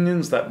is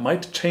opinions that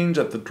might change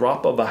at the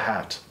drop of a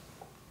hat.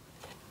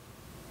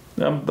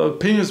 Now, the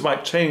opinions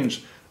might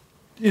change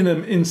in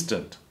an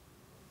instant.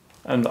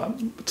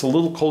 And it's a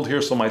little cold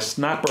here, so my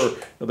snapper,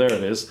 there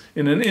it is,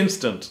 in an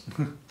instant.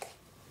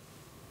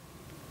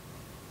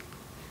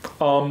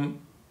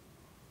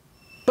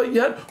 But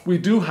yet we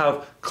do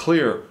have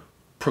clear,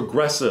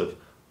 progressive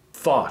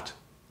thought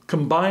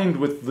combined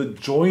with the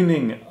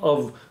joining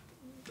of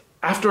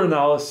after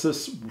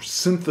analysis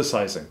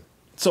synthesizing.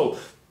 So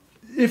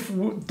if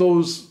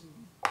those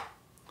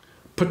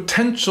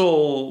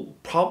potentially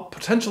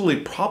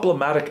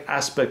problematic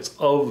aspects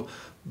of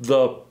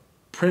the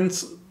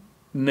Prince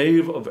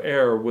Knave of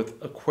Air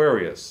with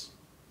Aquarius,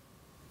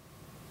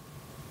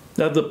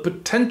 now the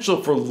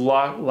potential for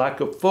lack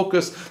of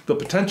focus, the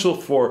potential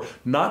for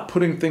not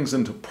putting things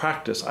into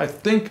practice, I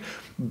think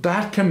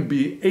that can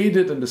be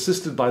aided and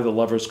assisted by the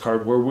Lover's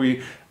card, where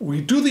we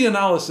do the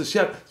analysis,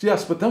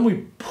 yes, but then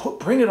we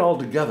bring it all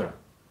together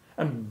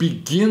and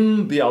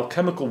begin the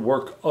alchemical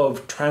work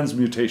of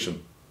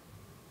transmutation.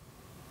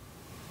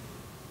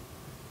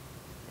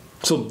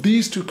 So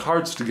these two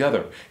cards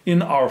together,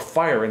 in our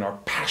fire, in our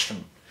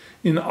passion,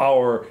 in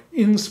our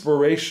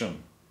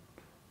inspiration,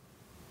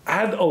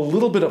 add a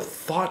little bit of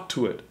thought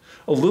to it,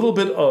 a little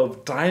bit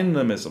of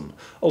dynamism,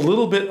 a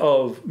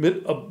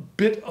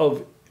bit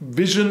of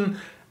vision,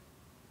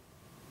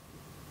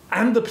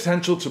 and the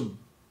potential to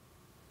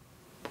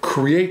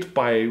create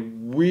by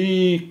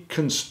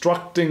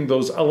reconstructing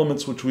those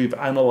elements which we've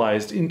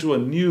analyzed into a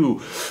new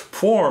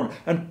form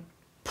and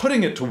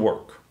putting it to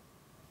work.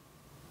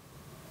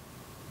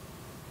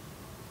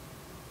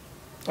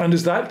 And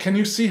can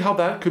you see how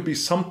that could be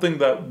something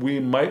that we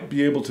might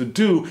be able to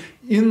do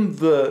in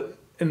the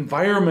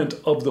environment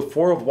of the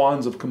Four of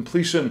Wands of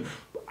completion,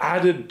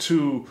 added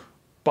to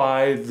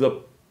by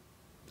the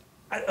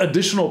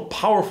additional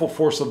powerful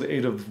force of the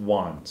Eight of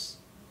Wands?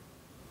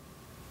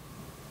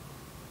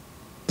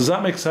 Does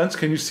that make sense?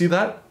 Can you see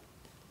that?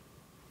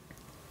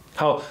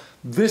 How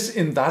this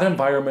in that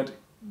environment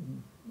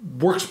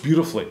works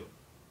beautifully.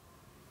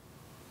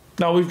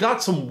 Now we've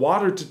got some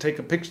water to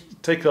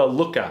take a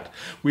look at.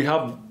 We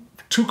have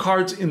two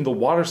cards in the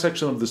water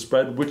section of the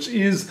spread, which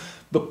is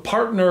the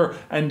partner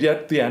and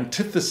yet the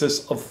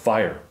antithesis of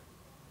fire.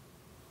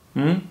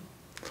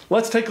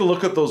 Let's take a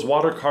look at those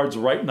water cards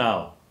right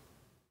now.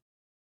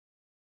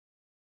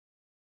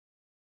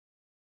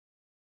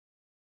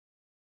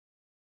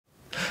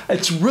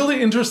 It's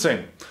really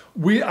interesting.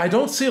 I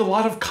don't see a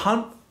lot of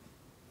conflict.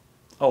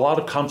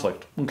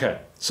 Okay,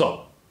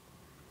 so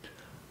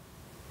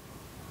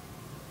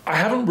I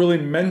haven't really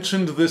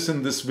mentioned this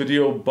in this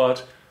video,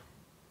 but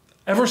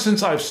ever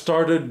since I've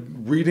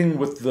started reading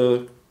with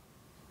the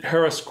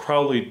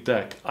Harris-Crowley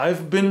deck,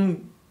 I've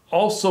been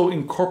also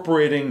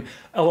incorporating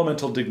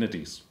elemental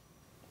dignities.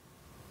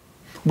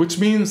 Which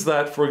means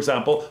that, for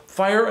example,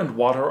 fire and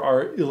water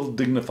are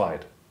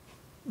ill-dignified.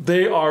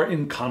 They are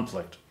in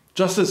conflict,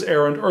 just as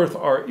air and earth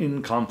are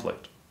in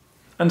conflict.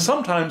 And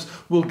sometimes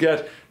we'll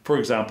get, for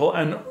example,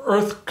 an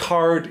earth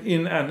card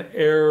in an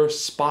air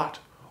spot,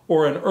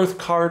 or an earth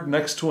card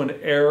next to an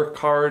air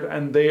card,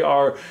 and they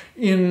are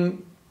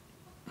in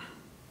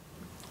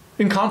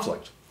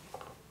conflict.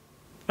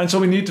 And so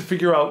we need to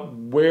figure out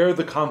where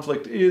the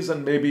conflict is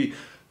and maybe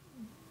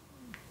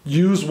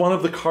use one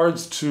of the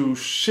cards to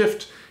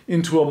shift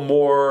into a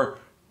more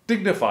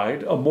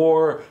dignified, a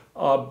more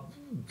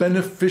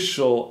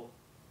beneficial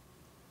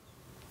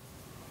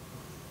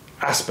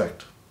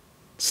aspect,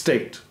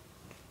 state,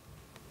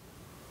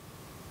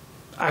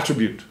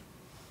 attribute.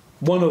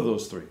 One of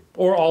those three,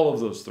 or all of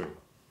those three.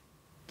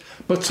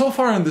 But so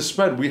far in this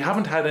spread, we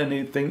haven't had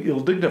anything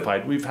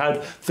ill-dignified. We've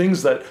had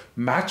things that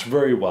match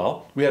very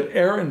well. We had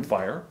air and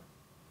fire.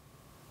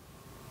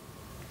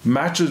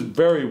 Matches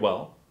very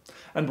well.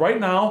 And right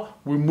now,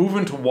 we move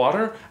into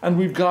water, and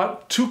we've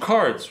got two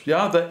cards.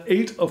 Yeah, the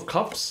 8 of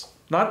Cups.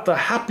 Not the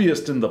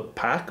happiest in the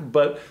pack,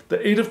 but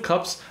the 8 of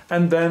Cups,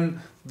 and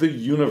then the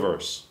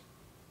universe.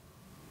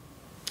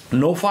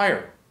 No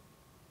fire.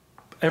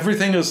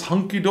 Everything is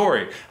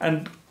hunky-dory.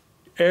 And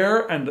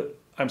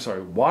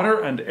water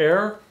and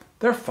air,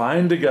 they're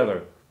fine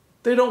together.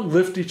 They don't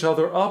lift each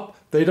other up.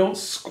 They don't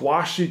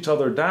squash each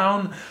other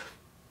down.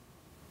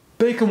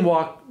 They can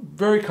walk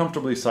very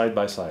comfortably side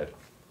by side.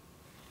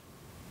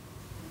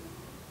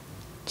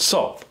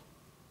 So,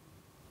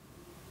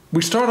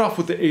 we start off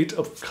with the 8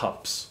 of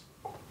Cups,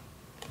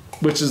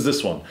 which is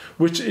this one,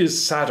 which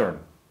is Saturn.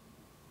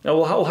 Now,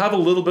 we'll have a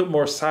little bit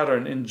more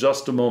Saturn in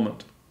just a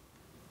moment.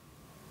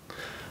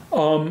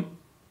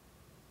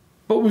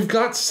 But we've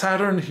got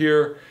Saturn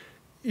here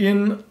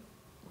in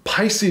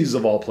Pisces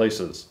of all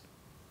places.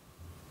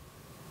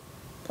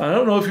 I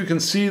don't know if you can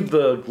see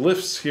the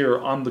glyphs here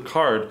on the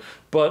card,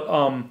 but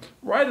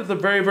right at the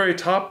very, very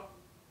top,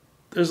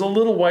 there's a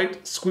little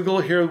white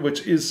squiggle here,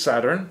 which is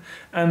Saturn.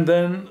 And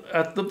then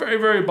at the very,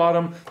 very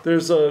bottom,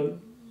 there's a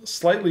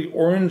slightly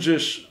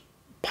orangish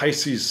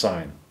Pisces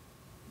sign.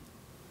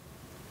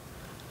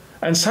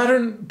 And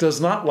Saturn does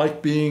not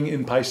like being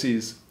in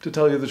Pisces, to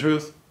tell you the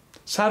truth.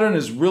 Saturn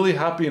is really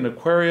happy in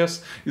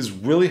Aquarius, is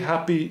really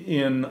happy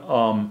in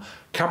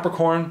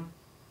Capricorn,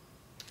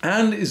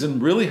 and is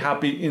really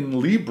happy in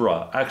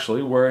Libra,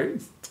 actually, where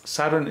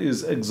Saturn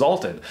is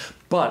exalted.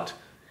 But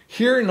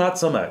here, not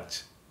so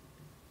much.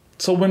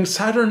 So when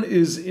Saturn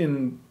is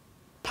in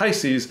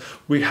Pisces,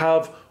 we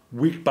have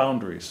weak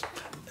boundaries.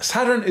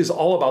 Saturn is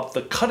all about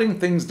the cutting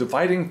things,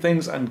 dividing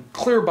things, and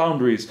clear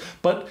boundaries.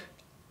 But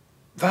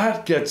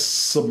that gets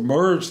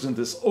submerged in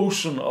this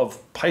ocean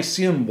of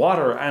Piscean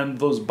water, and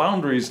those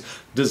boundaries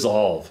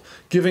dissolve,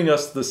 giving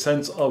us the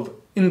sense of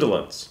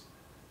indolence,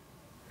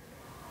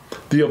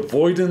 the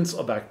avoidance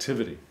of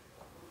activity,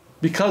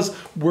 because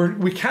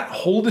we can't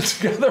hold it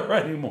together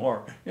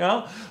anymore.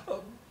 Yeah,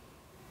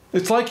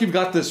 it's like you've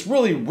got this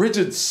really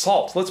rigid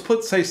salt.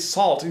 Let's say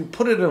salt. You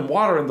put it in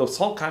water, and the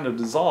salt kind of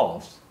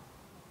dissolves.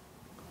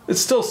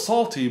 It's still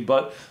salty,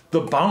 but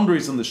the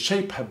boundaries and the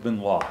shape have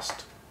been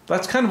lost.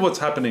 That's kind of what's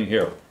happening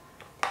here.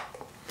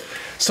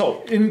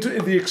 So, into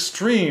the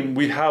extreme,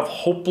 we have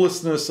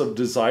hopelessness of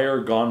desire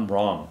gone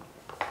wrong.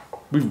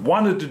 We've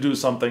wanted to do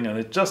something and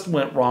it just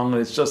went wrong,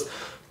 and it's just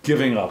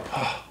giving up.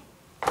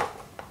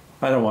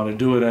 I don't want to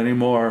do it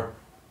anymore.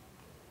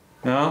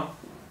 Yeah?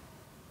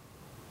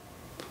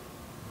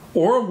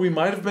 Or we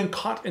might have been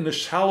caught in a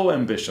shallow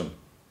ambition.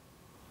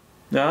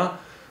 Yeah?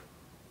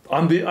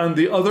 On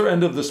the other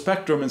end of the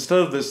spectrum, instead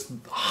of this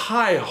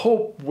high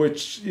hope,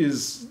 which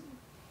is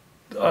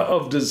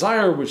of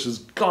desire, which has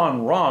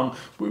gone wrong,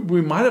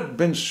 we might have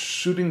been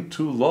shooting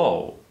too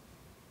low,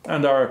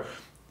 and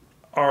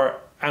our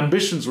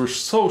ambitions were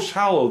so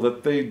shallow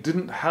that they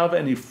didn't have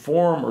any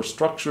form or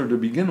structure to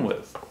begin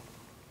with.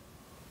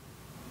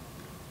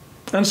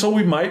 And so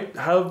we might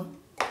have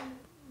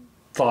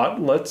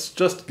thought, let's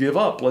just give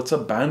up, let's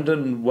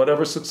abandon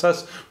whatever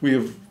success we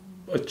have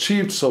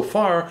achieved so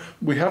far.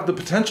 We have the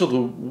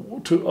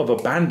potential of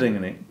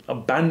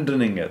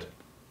abandoning it.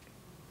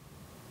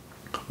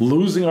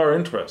 Losing our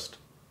interest,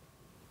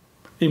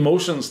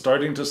 emotions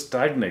starting to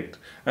stagnate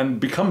and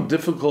become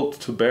difficult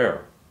to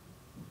bear.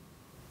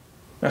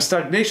 Now,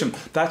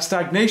 that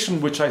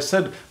stagnation which I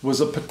said was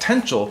a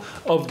potential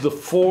of the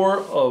 4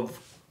 of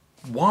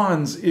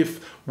Wands if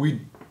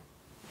we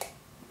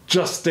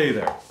just stay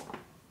there.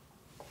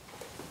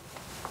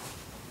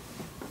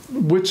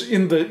 Which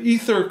in the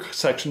ether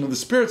section, in the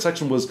spirit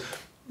section, was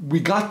we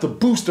got the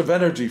boost of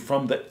energy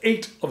from the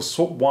 8 of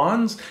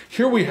Wands.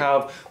 Here we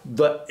have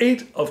the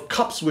 8 of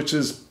Cups, which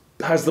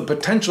has the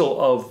potential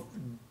of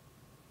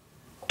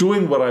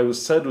doing what I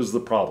said was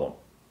the problem.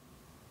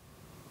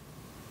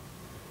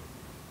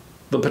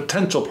 The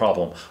potential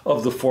problem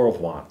of the 4 of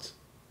Wands.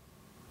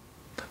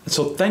 And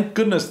so thank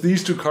goodness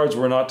these two cards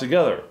were not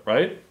together,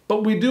 right?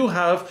 But we do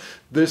have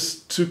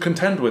this to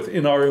contend with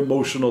in our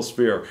emotional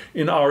sphere,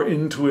 in our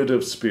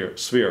intuitive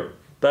sphere,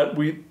 that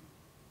we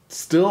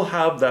still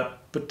have that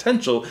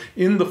potential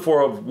in the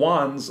 4 of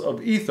Wands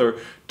of ether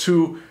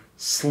to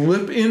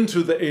slip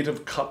into the 8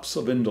 of Cups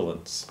of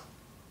indolence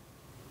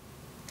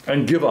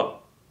and give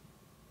up.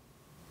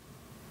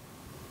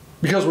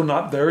 Because we're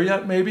not there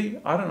yet, maybe?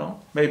 I don't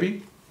know,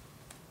 maybe.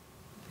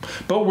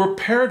 But we're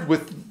paired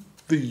with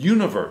the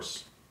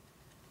universe.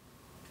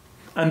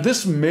 And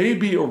this may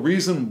be a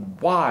reason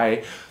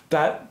why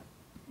that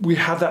we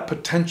have that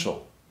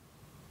potential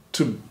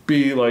to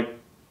be like,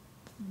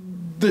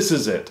 this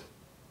is it.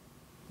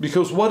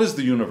 Because what is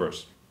the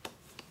universe?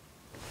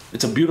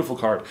 It's a beautiful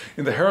card.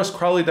 In the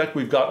Harris-Crowley deck,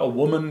 we've got a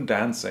woman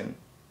dancing.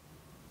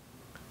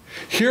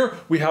 Here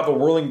we have a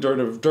whirling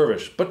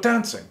dervish, but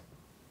dancing.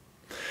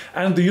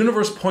 And the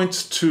universe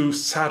points to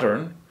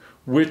Saturn,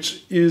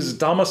 which is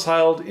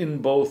domiciled in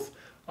both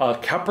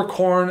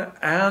Capricorn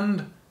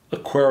and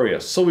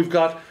Aquarius. So we've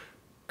got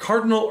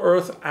cardinal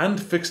Earth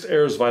and fixed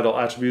air's vital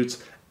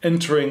attributes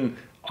entering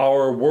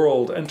our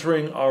world,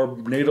 entering our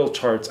natal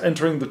charts,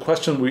 entering the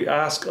question we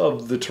ask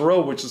of the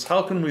tarot, which is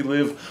how can we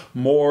live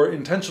more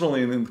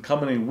intentionally in the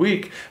coming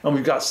week? And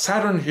we've got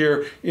Saturn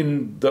here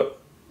in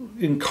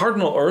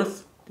cardinal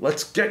Earth.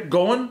 Let's get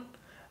going.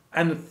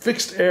 And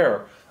fixed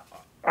air.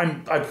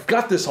 I've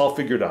got this all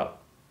figured out.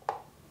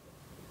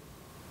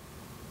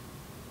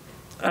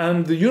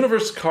 And the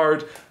universe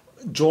card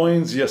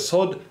joins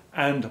Yesod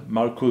and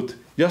Malkut.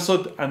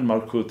 Yesod and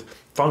Malkut,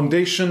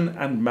 foundation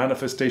and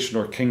manifestation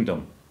or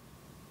kingdom.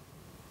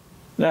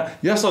 Now,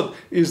 Yesod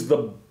is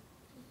the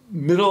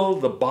middle,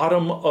 the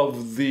bottom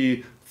of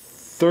the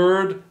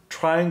third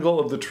triangle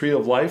of the tree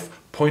of life,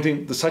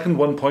 pointing, the second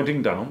one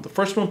pointing down. The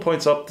first one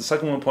points up, the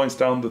second one points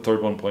down, the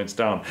third one points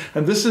down.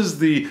 And this is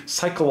the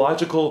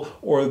psychological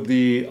or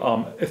the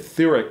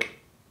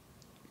etheric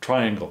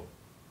triangle,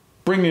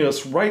 bringing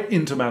us right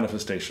into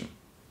manifestation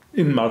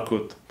in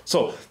Malkut.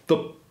 So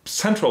the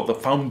central, the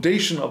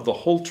foundation of the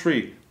whole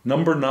tree,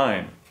 number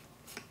 9,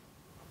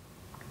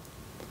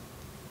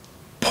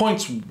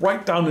 points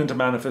right down into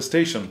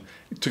manifestation,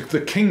 to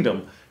the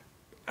kingdom.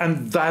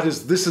 And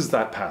this is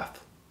that path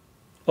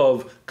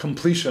of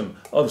completion,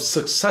 of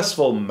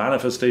successful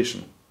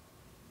manifestation.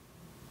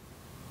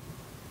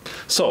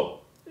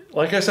 So,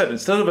 like I said,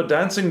 instead of a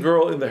dancing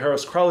girl in the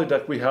Harris-Crowley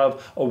deck, we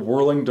have a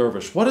whirling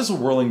dervish. What is a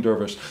whirling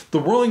dervish? The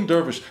whirling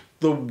dervish,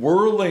 the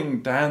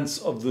whirling dance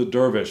of the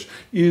dervish,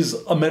 is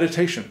a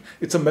meditation.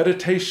 It's a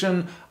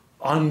meditation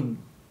on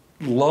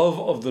love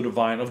of the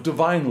divine, of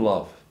divine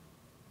love.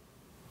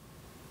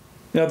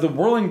 Now, the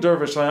whirling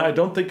dervish, I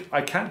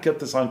can't get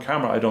this on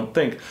camera, I don't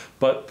think,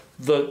 but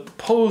the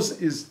pose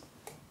is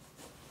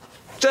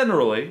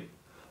generally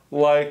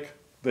like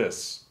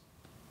this.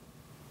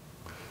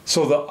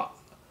 So the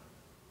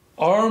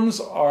arms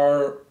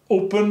are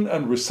open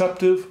and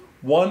receptive.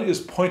 One is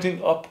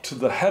pointing up to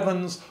the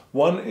heavens.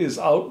 One is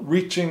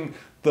outreaching.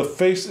 The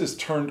face is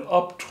turned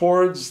up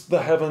towards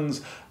the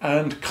heavens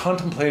and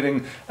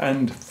contemplating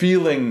and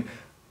feeling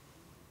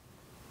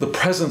the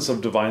presence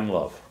of divine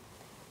love.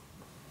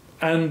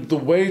 And the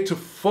way to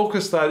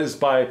focus that is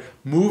by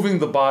moving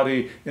the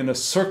body in a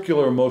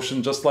circular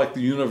motion, just like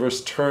the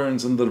universe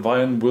turns and the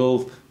divine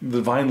will, the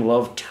divine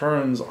love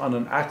turns on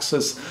an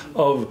axis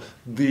of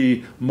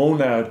the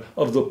monad,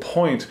 of the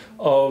point,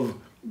 of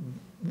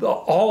the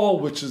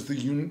all, which is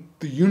the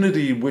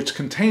unity which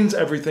contains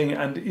everything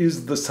and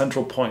is the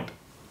central point.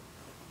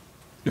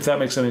 If that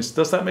makes any sense.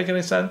 Does that make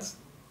any sense?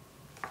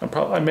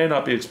 I may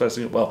not be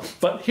expressing it well,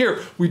 but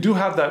here we do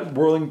have that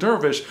whirling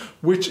dervish,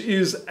 which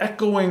is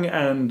echoing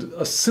and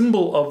a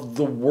symbol of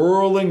the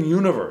whirling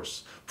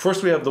universe.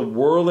 First we have the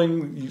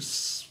whirling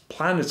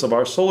planets of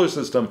our solar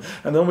system,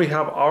 and then we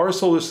have our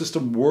solar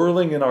system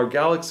whirling in our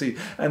galaxy,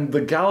 and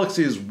the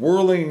galaxy is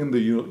whirling in the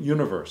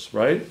universe,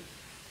 right?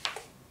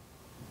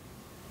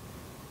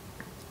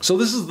 So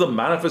this is the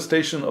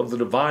manifestation of the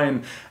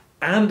divine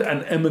and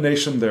an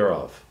emanation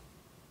thereof.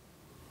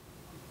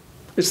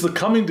 It's the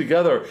coming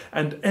together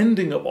and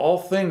ending of all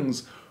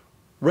things,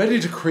 ready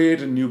to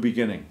create a new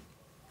beginning.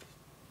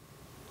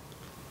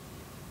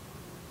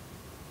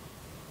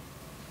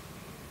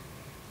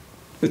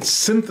 It's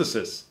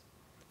synthesis.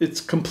 It's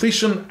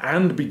completion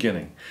and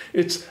beginning.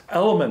 It's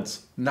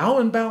elements now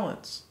in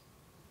balance.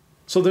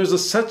 So there's a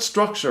set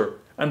structure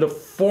and a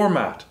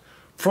format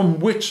from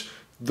which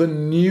the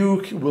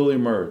new will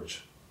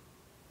emerge.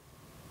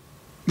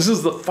 This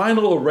is the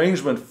final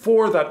arrangement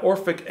for that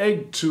Orphic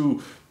egg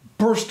to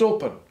burst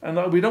open.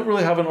 And we don't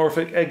really have an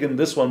Orphic egg in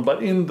this one,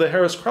 but in the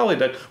Harris-Crowley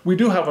deck, we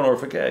do have an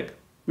Orphic egg.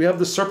 We have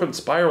the serpent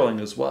spiraling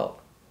as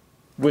well,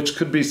 which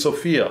could be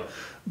Sophia,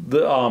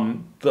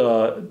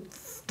 the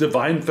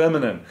divine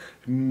feminine,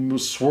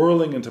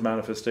 swirling into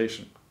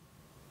manifestation.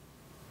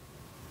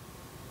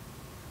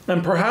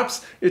 And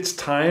perhaps it's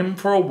time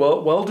for a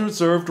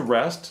well-deserved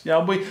rest.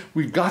 Yeah,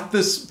 we've got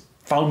this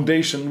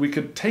foundation. We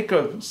could take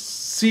a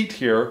seat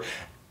here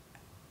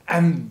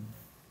and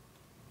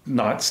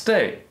not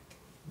stay.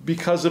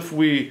 Because if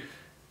we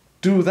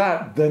do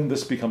that, then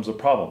this becomes a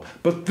problem.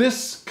 But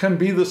this can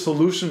be the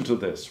solution to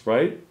this,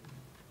 right?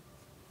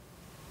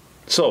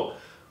 So,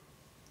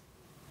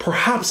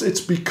 perhaps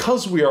it's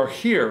because we are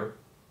here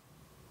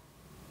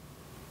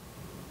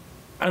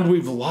and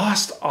we've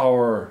lost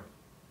our...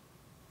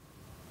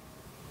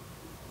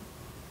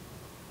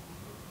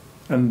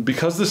 And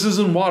because this is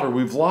in water,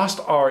 we've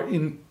lost our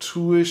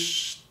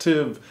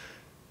intuitive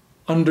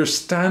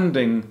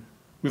understanding,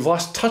 we've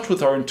lost touch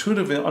with our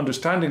intuitive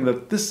understanding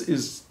that this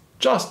is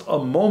just a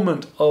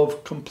moment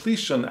of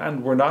completion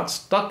and we're not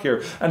stuck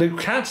here. And it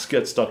can't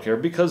get stuck here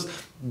because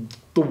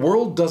the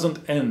world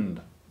doesn't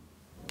end.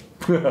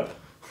 I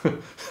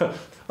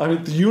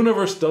mean, the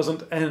universe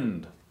doesn't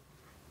end.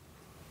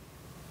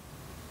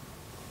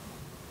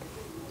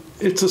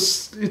 It's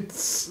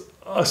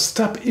a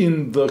step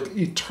in the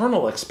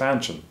eternal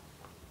expansion.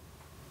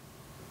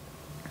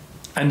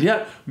 And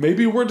yet,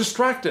 maybe we're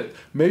distracted.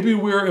 Maybe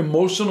we're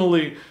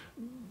emotionally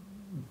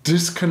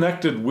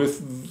disconnected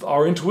with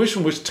our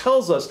intuition, which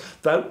tells us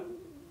that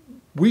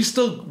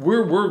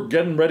we're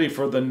getting ready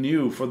for the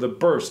new, for the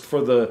burst,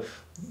 for the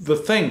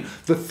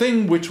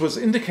thing which was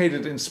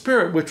indicated in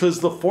spirit, which was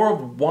the Four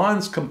of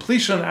Wands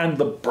completion and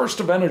the burst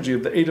of energy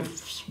of the Eight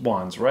of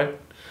Wands, right?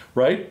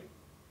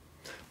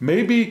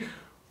 Maybe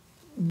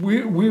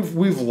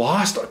we've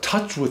lost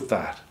touch with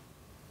that.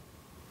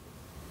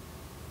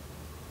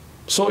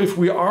 So if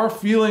we are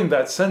feeling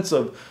that sense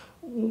of,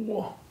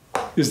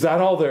 is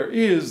that all there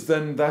is,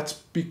 then that's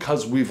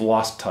because we've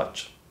lost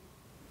touch.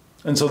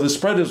 And so the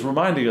spread is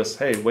reminding us,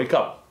 hey, wake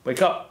up,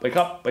 wake up, wake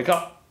up, wake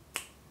up.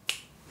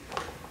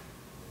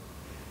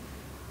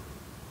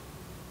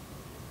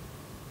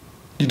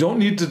 You don't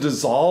need to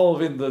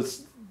dissolve in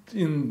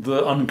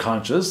the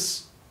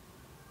unconscious.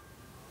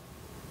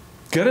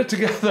 Get it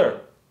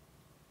together.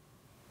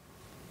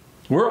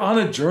 We're on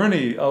a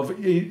journey of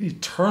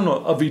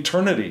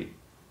eternity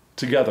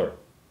together.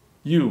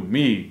 You,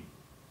 me,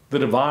 the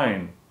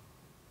divine.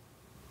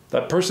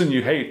 That person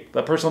you hate,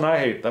 that person I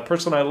hate, that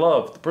person I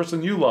love, the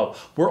person you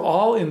love. We're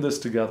all in this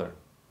together.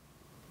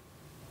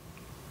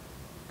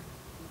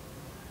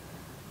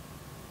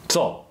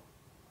 So,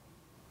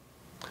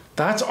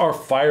 that's our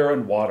fire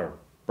and water,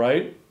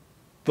 right?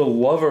 The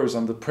lovers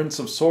and the Prince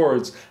of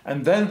Swords,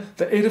 and then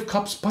the Eight of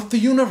Cups, but the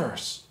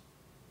universe.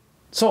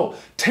 So,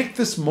 take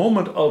this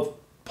moment of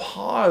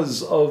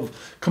pause,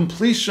 of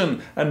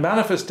completion and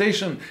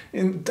manifestation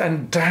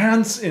and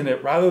dance in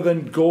it rather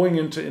than going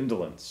into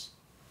indolence.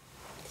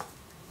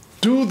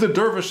 Do the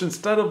dervish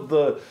instead of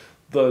the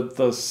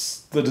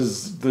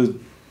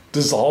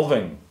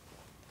dissolving.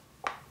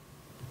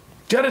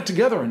 Get it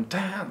together and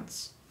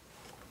dance.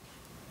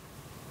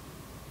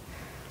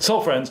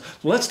 So friends,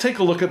 let's take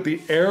a look at the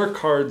air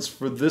cards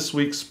for this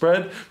week's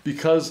spread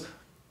because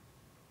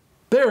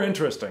they're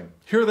interesting.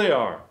 Here they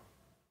are.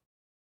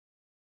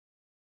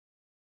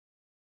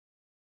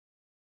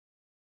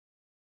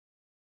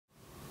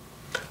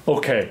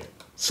 Okay,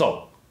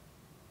 so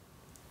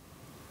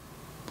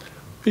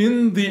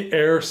in the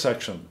air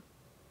section,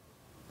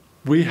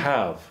 we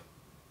have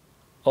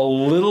a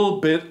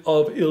little bit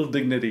of ill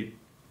dignity,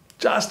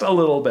 just a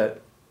little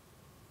bit.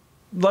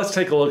 Let's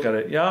take a look at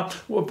it, yeah?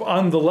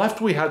 On the left,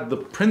 we had the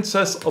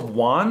Princess of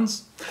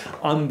Wands.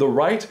 On the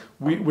right,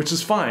 which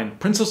is fine,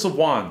 Princess of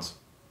Wands.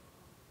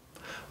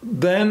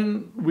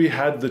 Then we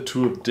had the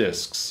Two of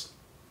Discs.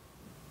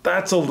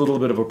 That's a little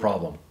bit of a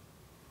problem.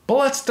 But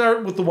let's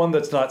start with the one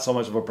that's not so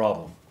much of a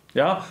problem.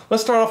 Yeah?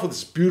 Let's start off with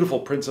this beautiful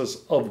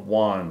Princess of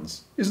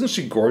Wands. Isn't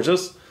she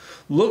gorgeous?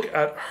 Look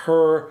at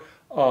her,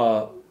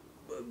 how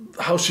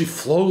she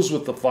flows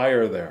with the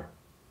fire there.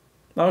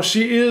 Now,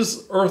 she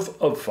is Earth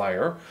of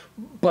Fire,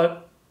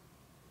 but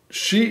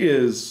she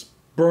is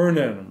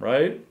burning,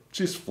 right?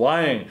 She's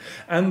flying.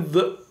 And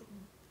the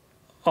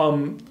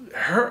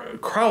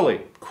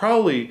Crowley,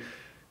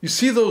 you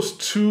see those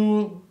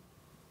two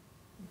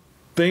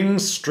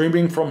things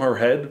streaming from her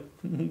head,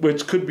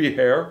 which could be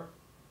hair?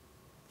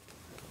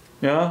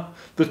 Yeah?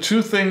 The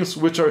two things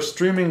which are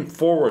streaming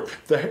forward,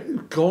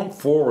 going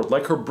forward,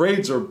 like her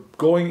braids are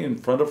going in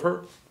front of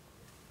her.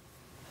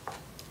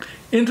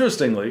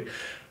 Interestingly,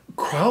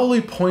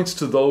 Crowley points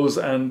to those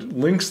and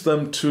links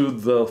them to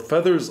the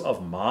feathers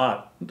of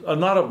Maat,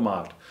 not of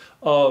Maat,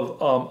 of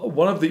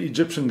one of the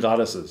Egyptian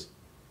goddesses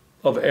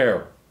of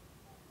air.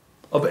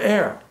 Of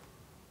air.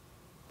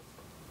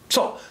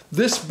 So,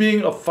 this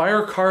being a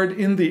fire card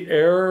in the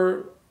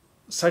air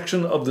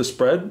section of the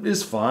spread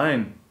is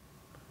fine.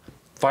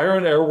 Fire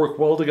and air work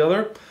well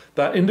together.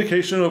 That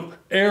indication of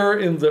air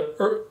in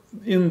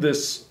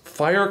this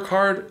fire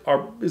card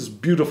is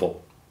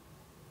beautiful.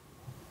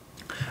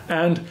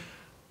 And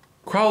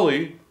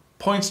Crowley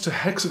points to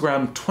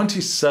hexagram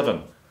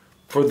 27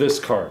 for this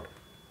card.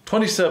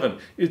 27,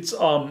 it's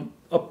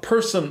a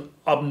person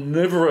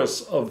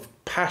omnivorous of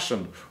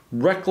passion,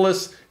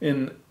 reckless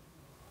in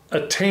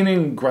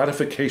attaining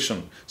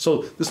gratification.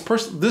 So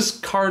this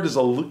card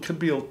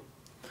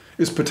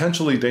is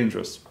potentially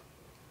dangerous.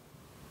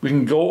 We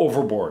can go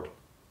overboard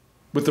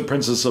with the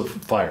Princess of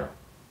Fire.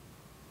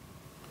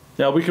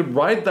 Now, we could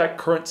ride that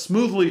current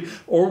smoothly,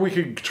 or we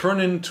could turn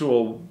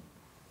into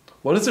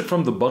what is it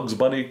from the Bugs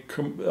Bunny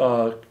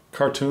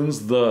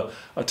cartoons? A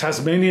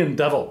Tasmanian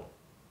devil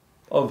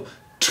of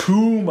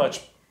too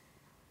much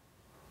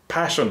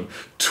passion,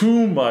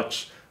 too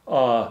much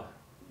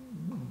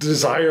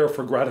desire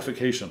for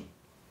gratification.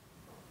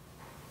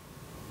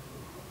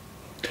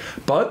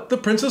 But the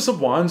Princess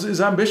of Wands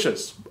is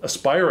ambitious,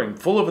 aspiring,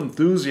 full of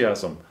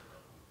enthusiasm.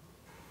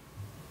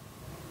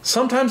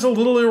 Sometimes a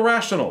little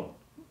irrational,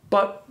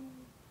 but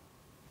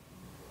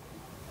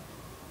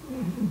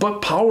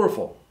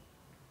powerful.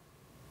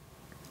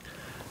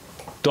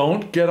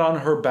 Don't get on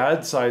her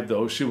bad side,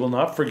 though. She will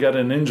not forget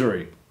an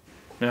injury.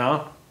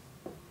 Yeah?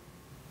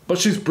 But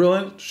she's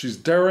brilliant, she's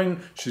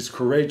daring, she's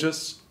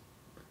courageous.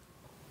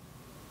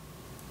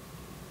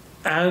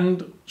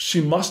 And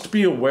she must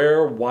be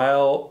aware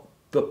while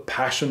the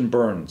passion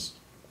burns.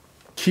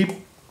 Keep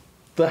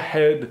the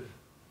head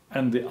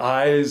and the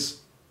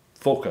eyes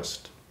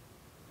focused,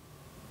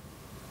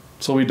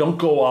 so we don't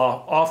go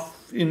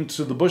off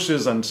into the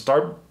bushes and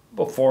start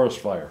a forest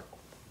fire,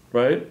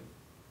 right?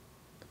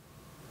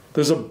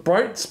 There's a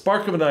bright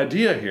spark of an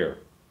idea here.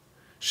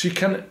 She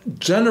can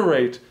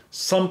generate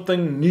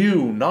something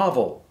new,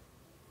 novel.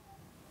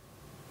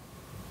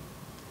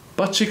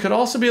 But she could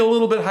also be a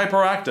little bit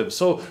hyperactive.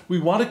 So we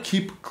want to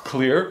keep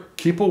clear,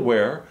 keep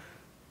aware,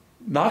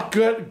 not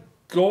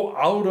go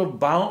out of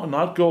bound,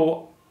 not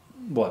go,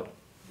 what?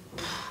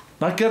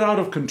 Not get out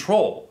of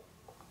control.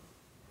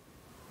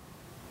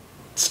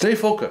 Stay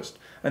focused.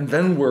 And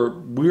then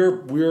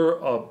we're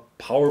a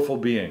powerful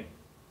being.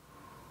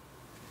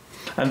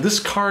 And this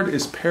card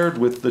is paired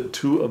with the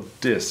Two of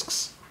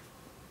Discs.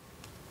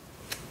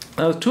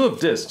 Now, the Two of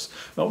Discs,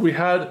 now we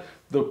had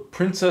the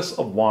Princess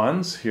of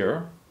Wands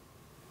here,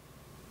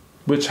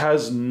 which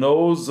has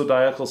no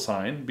zodiacal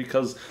sign,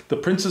 because the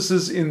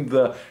princesses in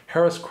the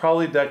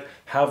Harris-Crowley deck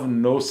have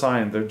no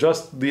sign. They're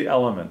just the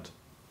element.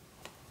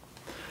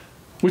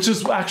 Which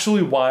is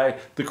actually why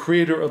the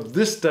creator of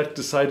this deck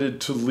decided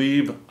to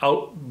leave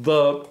out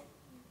the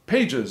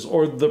pages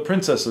or the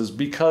princesses,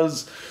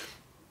 because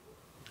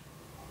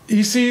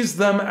he sees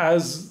them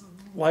as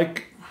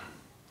like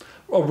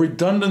a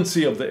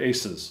redundancy of the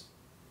aces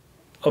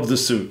of the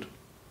suit.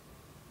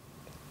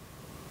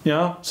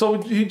 Yeah,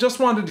 so he just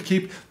wanted to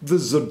keep the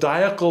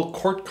zodiacal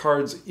court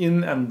cards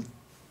in and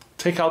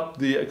take out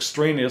the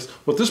extraneous,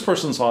 what this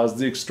person saw as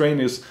the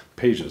extraneous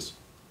pages.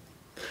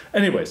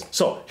 Anyways,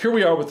 so here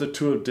we are with the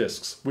Two of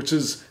Discs, which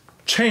is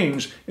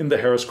change in the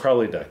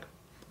Harris-Crowley deck,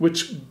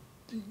 which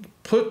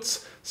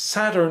puts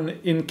Saturn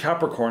in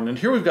Capricorn. And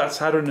here we've got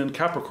Saturn in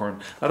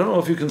Capricorn. I don't know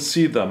if you can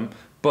see them,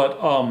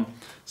 but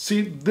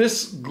see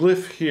this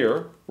glyph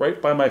here,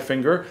 right by my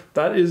finger,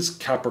 that is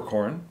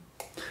Capricorn.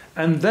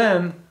 And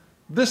then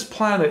this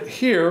planet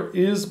here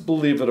is,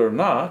 believe it or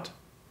not,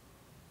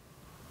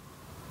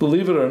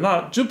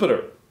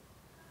 Jupiter.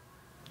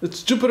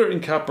 It's Jupiter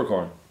in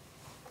Capricorn.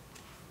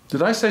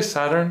 Did I say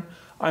Saturn?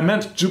 I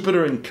meant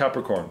Jupiter in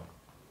Capricorn.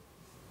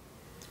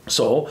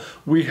 So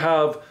we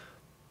have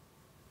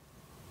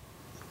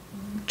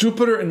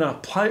Jupiter in a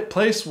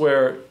place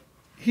where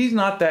he's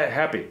not that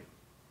happy.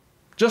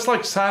 Just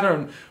like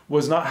Saturn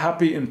was not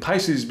happy in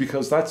Pisces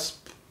because that's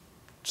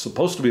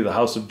supposed to be the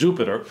house of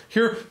Jupiter.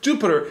 Here,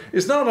 Jupiter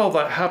is not all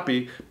that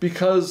happy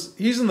because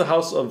he's in the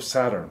house of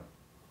Saturn.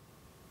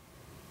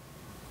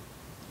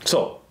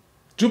 So,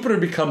 Jupiter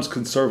becomes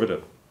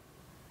conservative,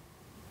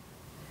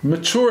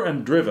 mature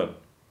and driven,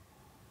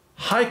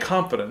 high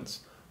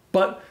confidence,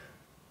 but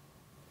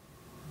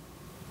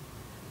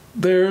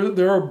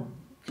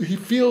he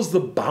feels the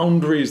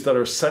boundaries that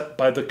are set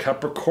by the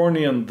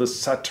Capricornian, the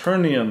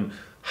Saturnian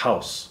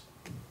house.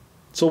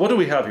 So what do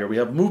we have here? We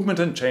have movement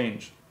and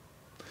change.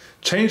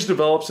 Change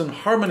develops in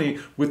harmony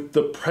with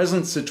the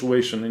present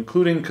situation,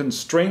 including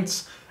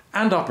constraints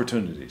and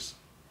opportunities.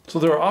 So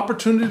there are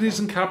opportunities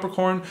in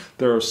Capricorn,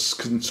 there are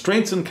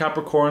constraints in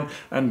Capricorn,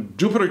 and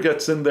Jupiter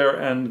gets in there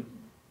and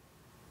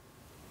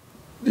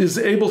is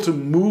able to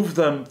move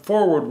them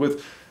forward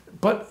with,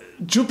 but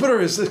Jupiter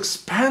is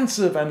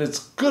expansive and it's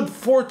good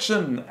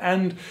fortune,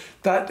 and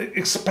that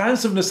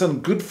expansiveness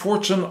and good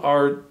fortune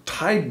are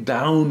tied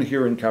down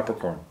here in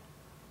Capricorn.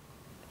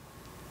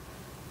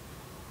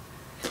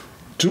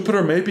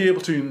 Jupiter may be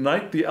able to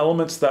unite the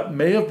elements that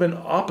may have been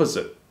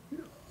opposite,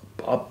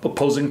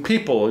 opposing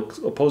people,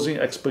 opposing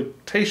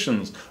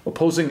expectations,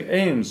 opposing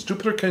aims.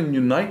 Jupiter can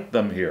unite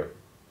them here.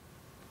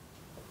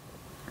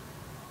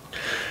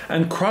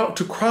 And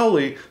to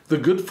Crowley, the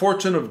good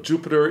fortune of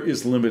Jupiter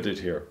is limited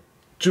here.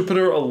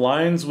 Jupiter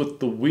aligns with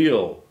the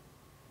wheel,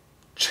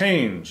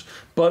 change,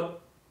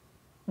 but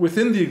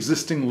within the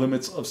existing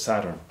limits of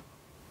Saturn.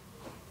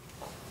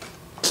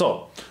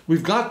 So,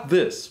 we've got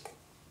this.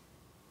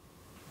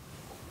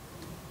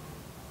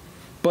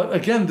 But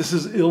again, this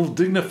is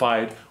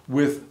ill-dignified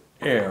with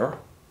air.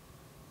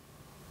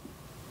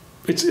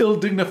 It's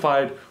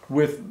ill-dignified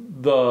with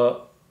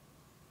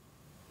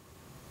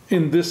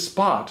in this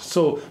spot.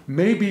 So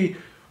maybe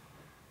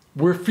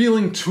we're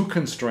feeling too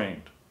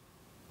constrained.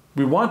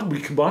 We want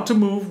to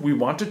move, we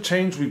want to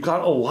change. We've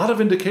got a lot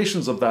of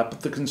indications of that,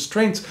 but the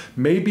constraints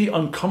may be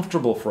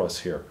uncomfortable for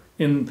us here.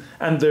 And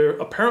there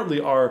apparently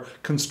are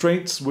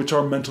constraints which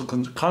are mental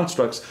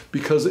constructs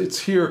because it's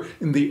here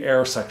in the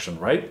air section,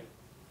 right?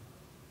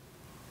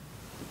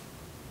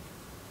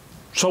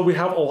 So we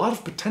have a lot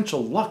of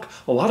potential luck,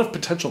 a lot of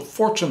potential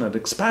fortune and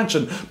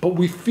expansion, but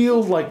we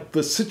feel like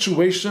the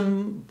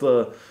situation,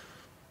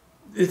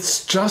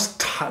 it's just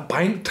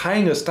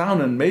tying us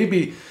down, and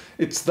maybe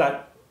it's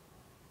that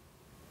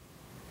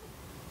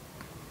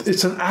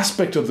it's an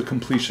aspect of the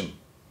completion.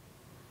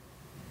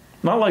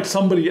 Not like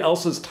somebody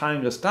else is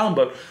tying us down,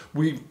 but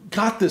we've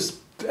got this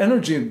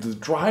energy and the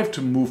drive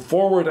to move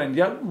forward, and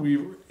yet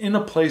we're in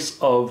a place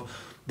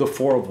of the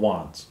Four of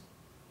Wands.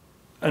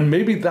 And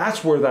maybe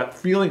that's where that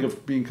feeling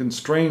of being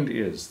constrained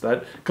is.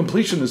 That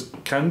completion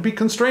can be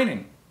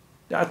constraining.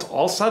 That's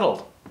all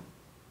settled.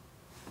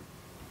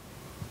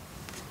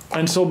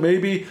 And so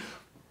maybe,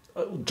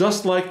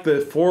 just like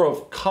the Four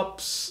of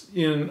Cups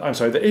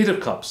the Eight of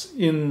Cups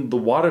in the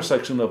water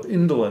section of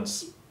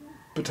indolence,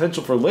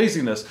 potential for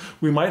laziness,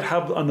 we might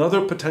have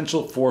another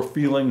potential for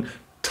feeling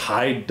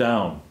tied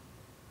down,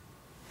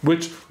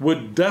 which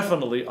would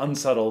definitely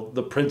unsettle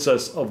the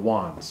Princess of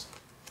Wands.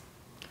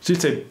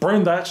 She'd say,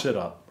 burn that shit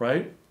up,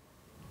 right?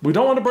 We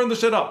don't want to burn the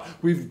shit up.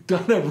 We've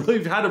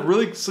had a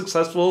really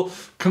successful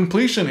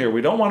completion here.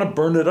 We don't want to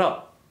burn it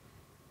up.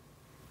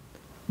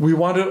 We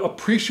want to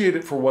appreciate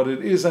it for what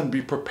it is and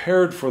be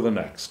prepared for the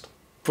next,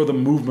 for the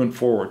movement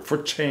forward,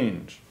 for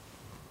change.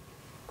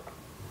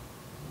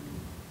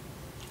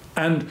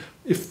 And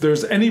if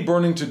there's any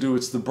burning to do,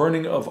 it's the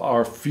burning of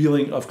our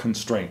feeling of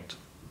constraint,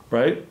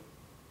 right?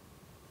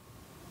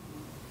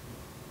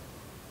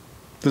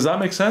 Does that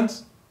make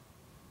sense?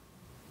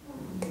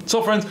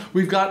 So friends,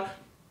 we've got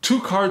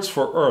 2 cards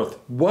for Earth.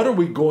 What are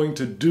we going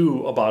to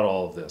do about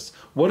all of this?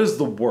 What is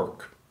the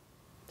work?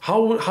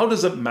 How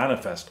does it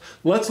manifest?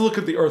 Let's look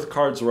at the Earth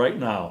cards right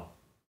now.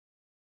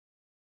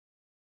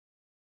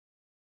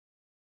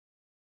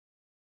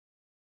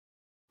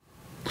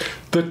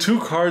 The 2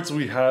 cards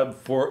we have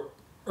for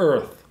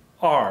Earth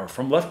are,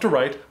 from left to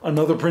right,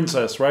 another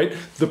princess, right?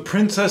 The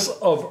Princess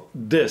of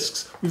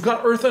Discs. We've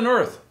got Earth and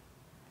Earth.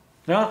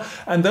 Yeah?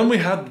 And then we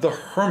have the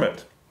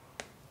Hermit,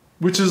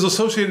 which is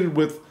associated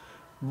with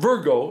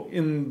Virgo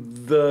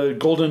in the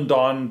Golden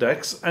Dawn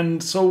decks.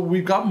 And so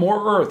we've got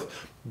more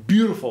Earth.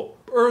 Beautiful.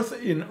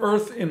 Earth in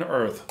Earth in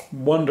Earth.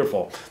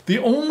 Wonderful. The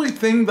only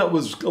thing that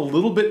was a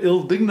little bit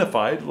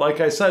ill-dignified,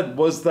 like I said,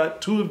 was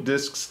that 2 of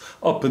discs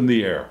up in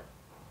the air.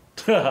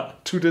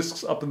 2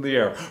 discs up in the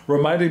air,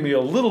 reminding me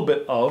a little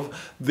bit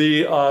of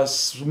the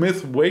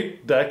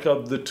Smith-Waite deck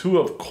of the 2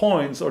 of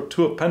coins, or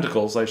 2 of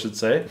pentacles, I should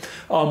say,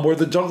 where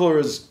the juggler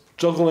is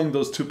juggling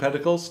those 2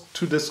 pentacles,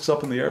 2 discs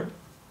up in the air.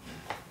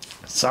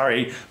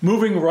 Sorry,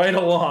 moving right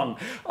along.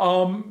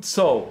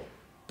 So,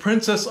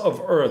 Princess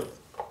of Earth,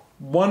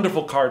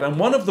 wonderful card, and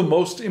one of the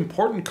most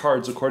important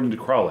cards according to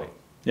Crowley.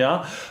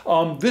 Yeah,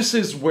 this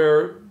is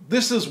where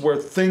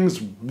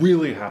things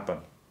really happen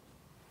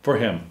for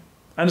him.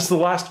 And it's the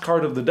last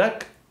card of the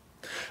deck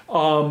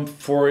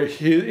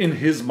in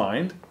his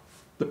mind.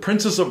 The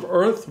Princess of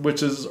Earth,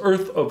 which is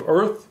Earth of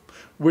Earth,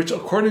 which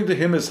according to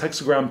him is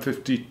hexagram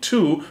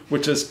 52,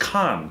 which is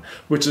Khan,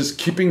 which is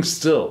keeping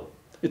still.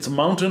 It's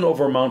mountain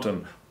over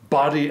mountain,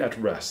 body at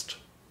rest.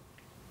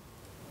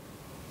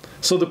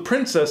 So the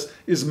princess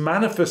is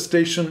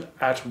manifestation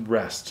at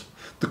rest.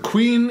 The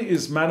queen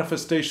is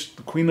manifestation,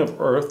 the queen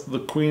of earth, the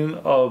queen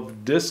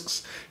of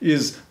discs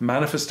is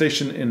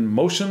manifestation in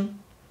motion.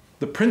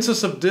 The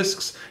princess of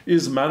discs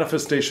is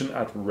manifestation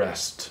at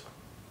rest.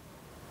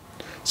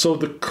 So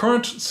the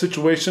current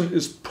situation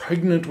is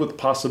pregnant with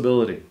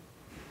possibility.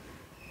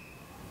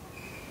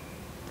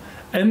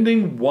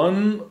 Ending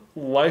one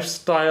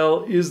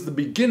lifestyle is the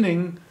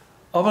beginning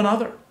of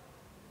another.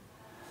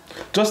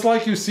 Just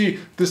like you see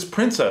this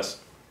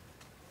princess,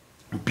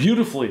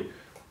 beautifully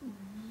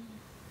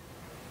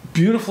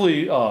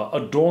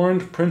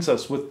adorned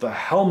princess with the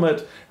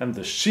helmet and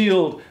the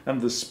shield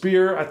and the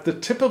spear. At the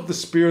tip of the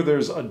spear,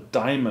 there's a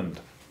diamond.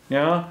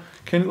 Yeah?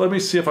 Let me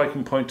see if I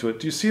can point to it.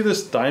 Do you see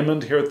this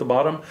diamond here at the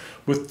bottom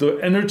with the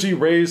energy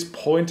rays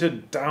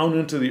pointed down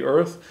into the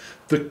earth?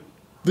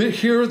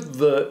 Here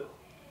the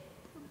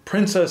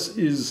princess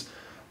is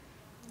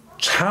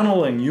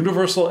channeling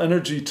universal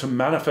energy to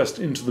manifest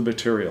into the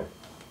material.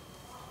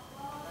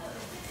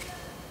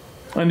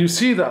 And you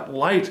see that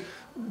light,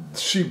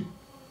 she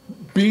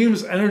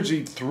beams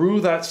energy through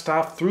that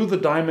staff, through the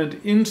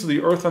diamond, into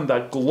the earth, and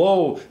that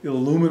glow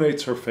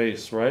illuminates her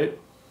face, right?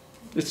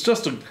 It's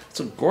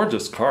a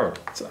gorgeous card.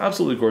 It's an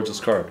absolutely gorgeous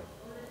card.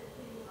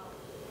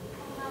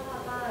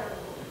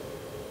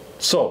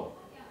 So,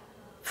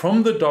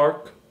 from the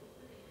dark,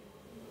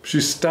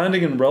 she's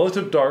standing in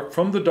relative dark,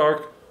 from the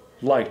dark,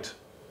 light.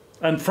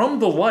 And from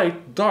the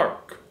light,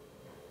 dark.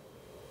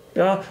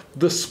 Yeah,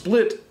 the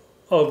split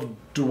of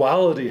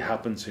duality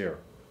happens here.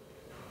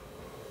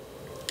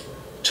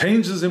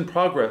 Change is in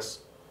progress.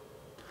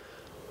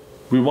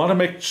 We want to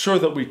make sure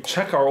that we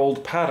check our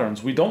old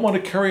patterns. We don't want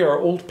to carry our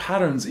old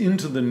patterns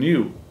into the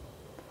new.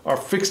 Our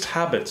fixed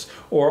habits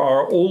or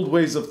our old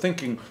ways of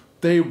thinking,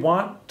 they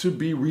want to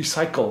be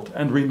recycled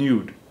and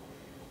renewed.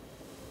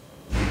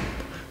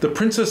 The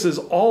princess is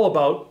all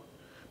about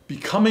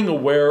becoming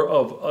aware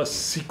of a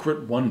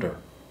secret wonder.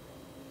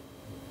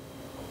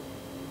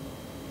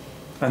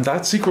 And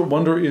that secret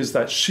wonder is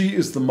that she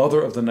is the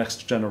mother of the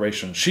next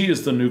generation. She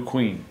is the new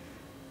queen.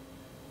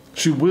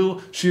 She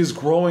is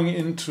growing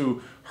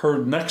into her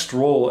next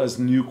role as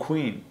new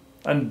queen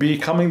and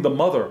becoming the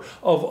mother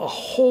of a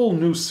whole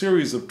new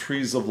series of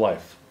trees of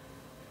life.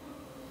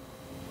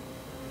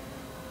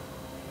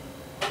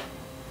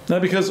 Now,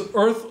 because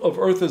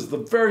Earth is the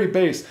very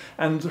base,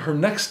 and her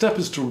next step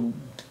is to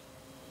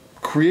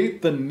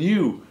create the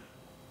new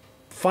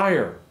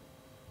fire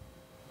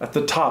at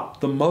the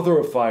top, the mother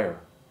of fire,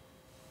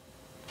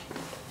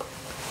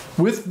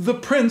 with the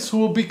prince who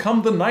will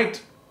become the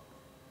knight,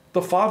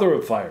 the father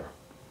of fire.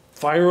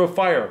 Fire of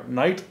fire,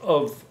 knight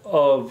of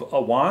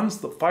wands,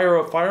 the fire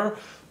of fire,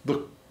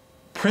 the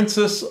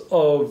princess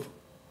of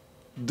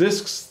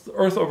discs,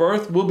 earth of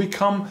earth, will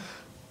become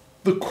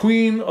the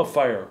queen of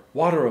fire,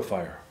 water of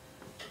fire.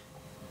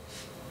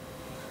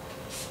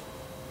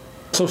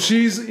 So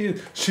she's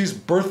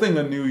birthing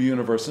a new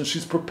universe, and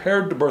she's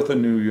prepared to birth a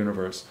new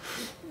universe.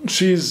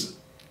 She's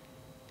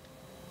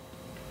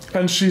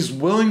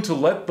willing to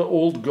let the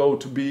old go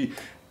to be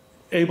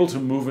able to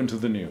move into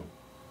the new.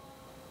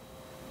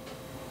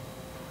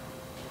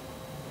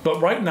 But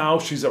right now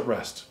she's at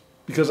rest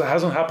because it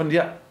hasn't happened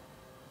yet.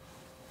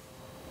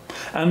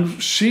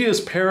 And she is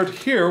paired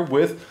here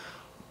with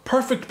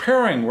perfect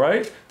pairing,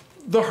 right?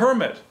 The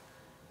hermit.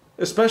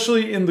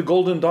 Especially in the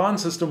Golden Dawn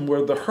system,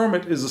 where the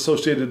hermit is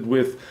associated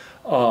with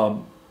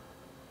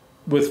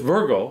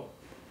Virgo,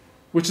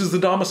 which is the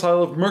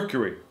domicile of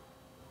Mercury.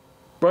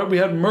 Right? We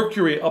had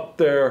Mercury up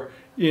there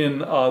in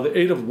the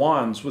Eight of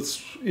Wands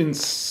in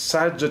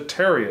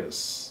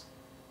Sagittarius.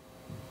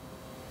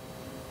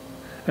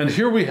 And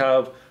here we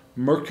have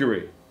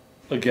Mercury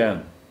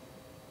again.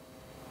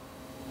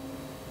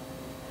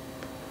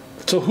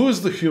 So who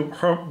is the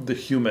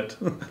hermit?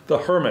 The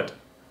hermit.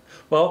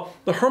 Well,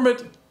 the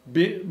hermit,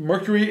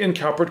 Mercury in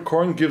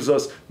Capricorn, gives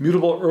us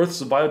mutable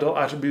earth's vital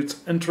attributes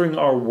entering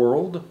our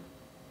world.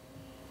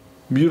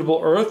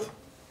 Mutable earth.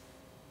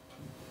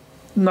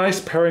 Nice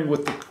pairing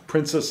with the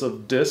princess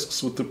of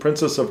discs, with the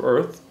princess of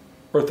earth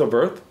of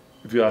earth,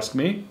 if you ask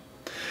me.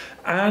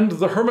 And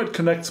the hermit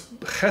connects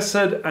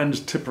Chesed and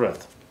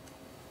Tiphreth.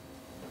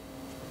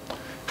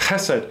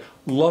 Chesed,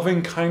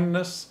 loving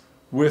kindness,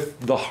 with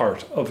the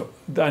heart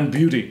and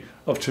beauty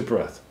of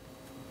Tiphreth.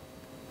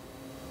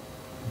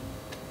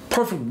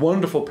 Perfect,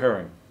 wonderful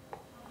pairing.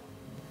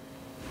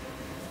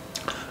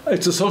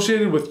 It's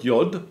associated with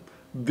Yod.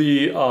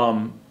 The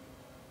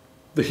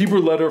Hebrew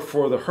letter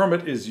for the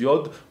hermit is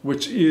Yod,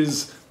 which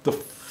is the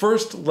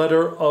first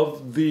letter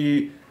of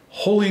the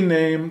holy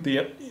name,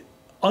 the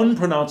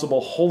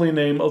unpronounceable holy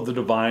name of the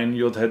divine,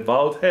 Yod Het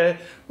Vav He,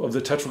 of the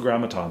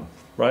Tetragrammaton,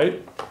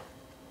 right?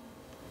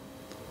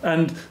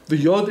 And the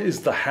Yod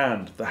is the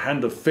hand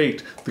of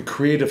fate, the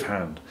creative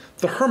hand.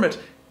 The hermit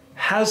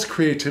has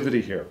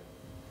creativity here.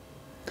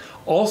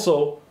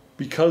 Also,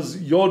 because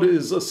Yod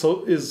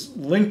is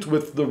linked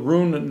with the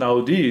rune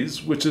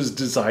Naudiz, which is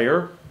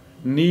desire,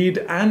 need,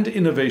 and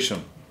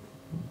innovation,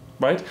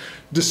 right?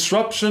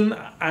 Disruption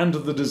and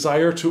the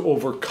desire to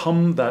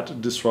overcome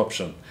that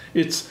disruption.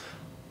 It's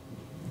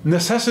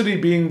necessity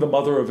being the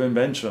mother of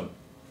invention.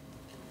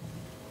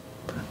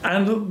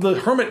 And the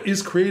hermit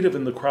is creative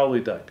in the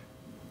Crowley deck,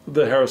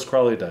 the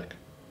Harris-Crowley deck.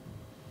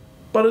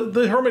 But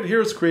the hermit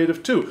here is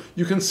creative too.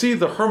 You can see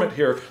the hermit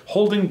here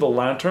holding the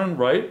lantern,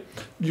 right?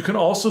 You can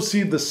also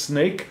see the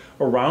snake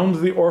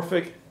around the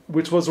Orphic,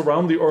 which was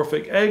around the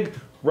Orphic egg,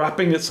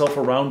 wrapping itself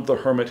around the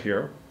hermit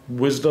here.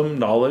 Wisdom,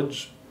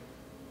 knowledge.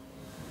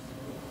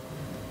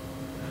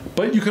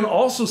 But you can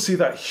also see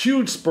that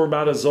huge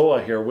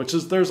spermatozoa here,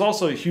 there's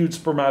also a huge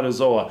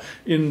spermatozoa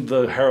in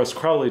the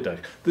Harris-Crowley deck.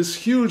 This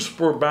huge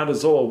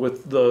spermatozoa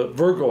with the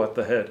Virgo at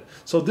the head.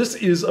 So this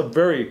is a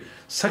very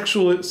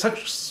sexually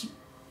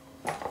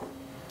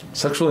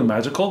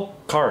magical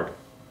card.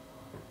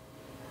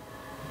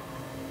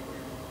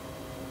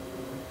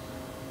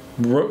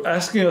 We're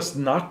asking us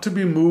not to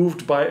be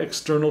moved by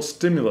external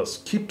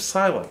stimulus. Keep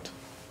silent.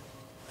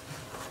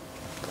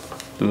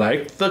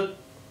 Like the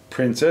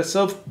Princess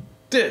of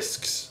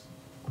Discs.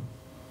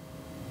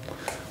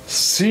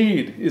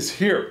 Seed is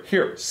here,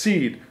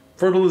 seed,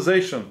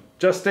 fertilization,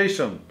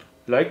 gestation,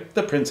 like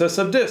the Princess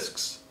of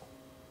Discs.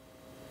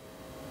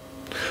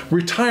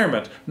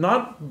 Retirement,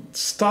 not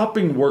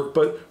stopping work,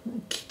 but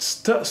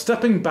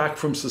stepping back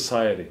from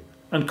society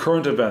and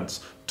current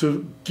events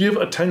to give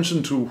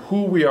attention to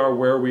who we are,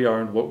 where we are,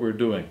 and what we're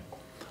doing.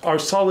 Our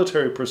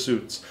solitary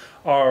pursuits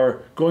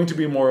are going to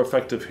be more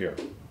effective here.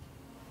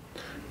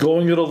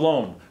 Going it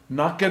alone,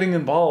 not getting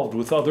involved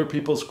with other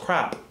people's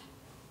crap.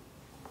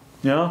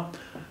 Yeah?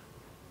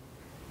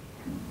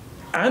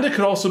 And it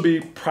could also be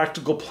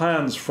practical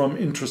plans from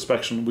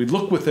introspection. We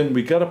look within,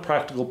 we get a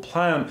practical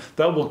plan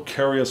that will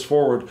carry us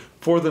forward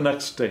for the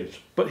next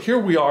stage. But here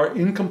we are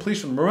in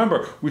completion.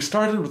 Remember, we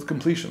started with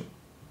completion.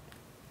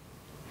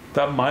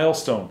 That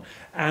milestone.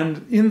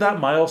 And in that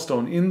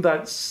milestone, in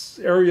that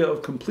area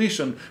of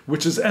completion,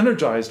 which is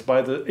energized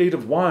by the Eight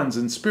of Wands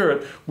in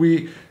spirit,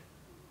 we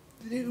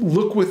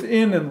look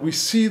within and we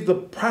see the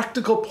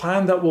practical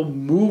plan that will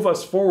move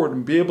us forward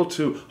and be able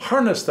to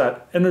harness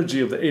that energy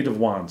of the Eight of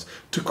Wands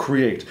to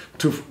create,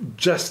 to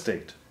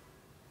gestate.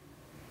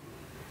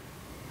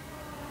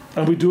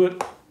 And we do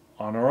it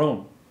on our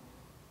own,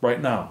 right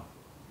now.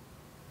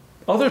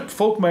 Other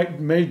folk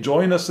may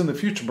join us in the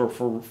future, but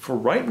for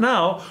right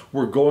now,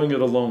 we're going it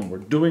alone. We're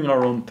doing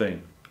our own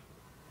thing.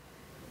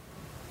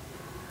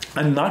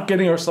 and not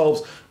getting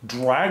ourselves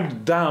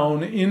dragged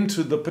down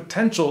into the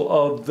potential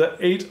of the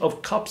 8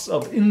 of Cups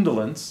of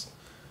indolence,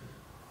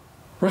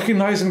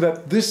 recognizing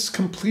that this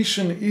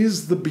completion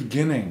is the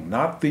beginning,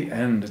 not the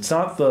end. It's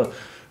not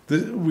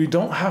we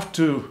don't have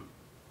to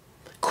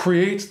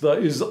create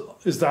is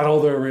that all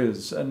there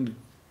is? And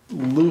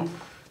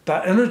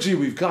that energy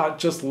we've got,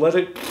 just let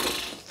it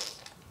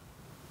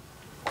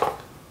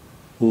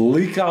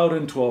leak out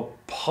into a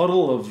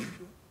puddle of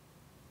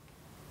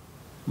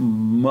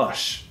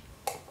mush.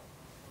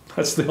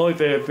 That's the only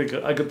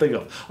thing I could think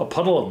of. A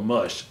puddle of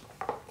mush.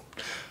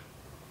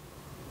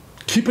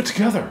 Keep it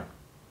together.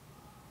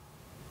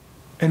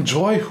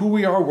 Enjoy who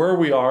we are, where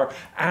we are,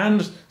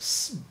 and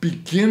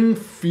begin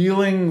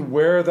feeling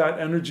where that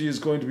energy is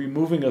going to be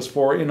moving us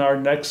for in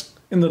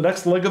the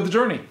next leg of the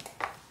journey,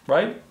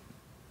 right?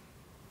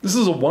 This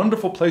is a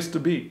wonderful place to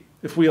be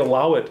if we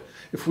allow it,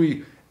 if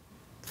we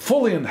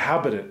fully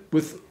inhabit it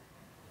with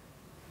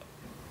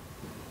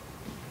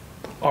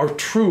our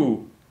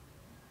true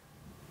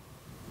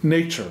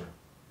nature,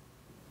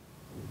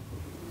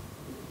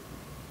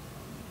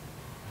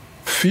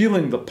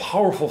 feeling the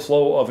powerful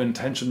flow of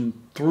intention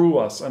through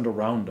us and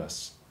around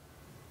us.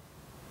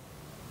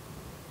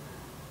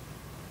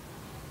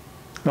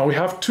 Now we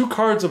have 2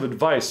 cards of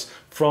advice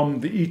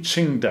from the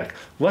I-Ching deck.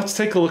 Let's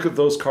take a look at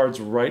those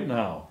cards right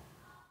now.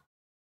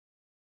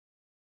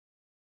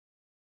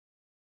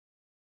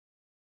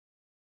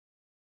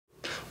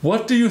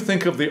 What do you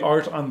think of the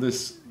art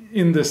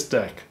in this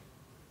deck?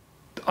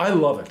 I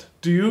love it.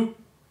 Do you?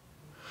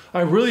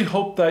 I really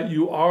hope that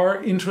you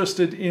are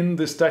interested in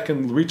this deck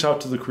and reach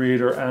out to the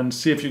creator and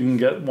see if you can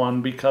get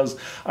one, because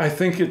I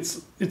think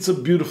it's a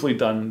beautifully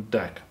done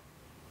deck.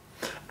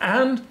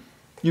 And,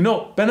 you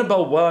know,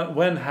 Benabel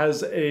Wen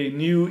has a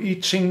new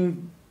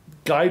I-Ching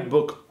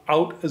guidebook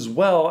out as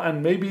well,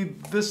 and maybe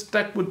this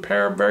deck would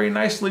pair very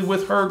nicely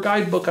with her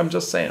guidebook, I'm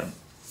just saying.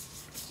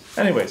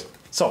 Anyways,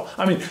 so,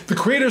 I mean, the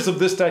creators of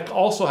this deck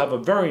also have a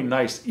very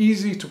nice,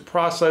 easy to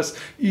process,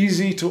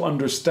 easy to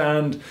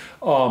understand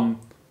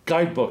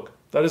guidebook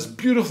that is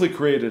beautifully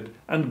created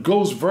and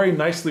goes very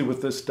nicely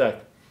with this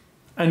deck.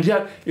 And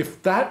yet,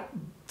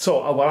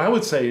 so what I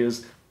would say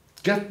is,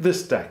 get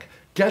this deck,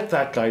 get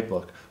that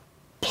guidebook,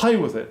 play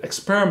with it,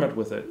 experiment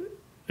with it,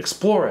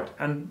 explore it,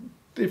 and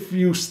if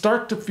you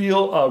start to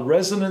feel a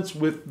resonance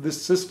with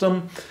this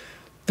system,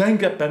 then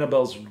get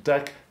Benabel's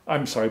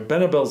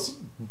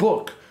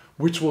book,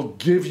 which will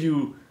give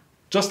you,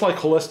 just like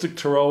Holistic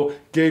Tarot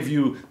gave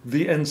you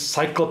the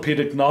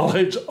encyclopedic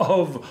knowledge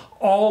of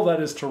all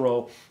that is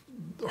Tarot,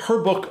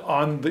 her book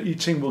on the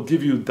I-Ching will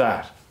give you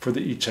that for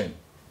the I-Ching.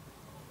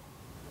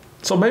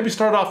 So maybe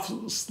start off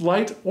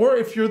light, or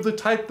if you're the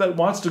type that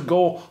wants to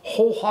go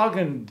whole hog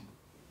and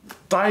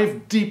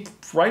dive deep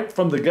right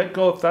from the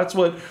get-go, if that's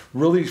what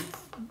really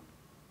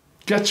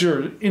gets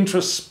your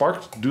interest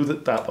sparked, do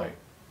it that way.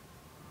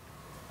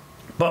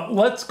 But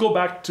let's go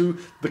back to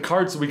the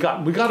cards we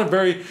got. We got a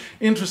very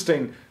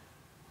interesting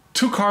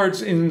 2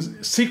 cards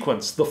in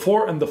sequence, the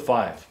 4 and the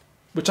 5,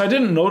 which I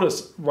didn't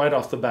notice right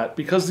off the bat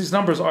because these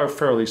numbers are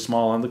fairly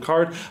small on the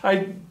card.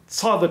 I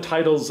saw the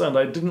titles and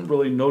I didn't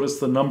really notice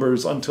the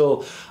numbers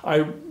until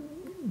I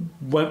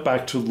went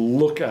back to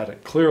look at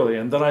it clearly.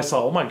 And then I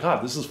saw, oh my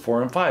God, this is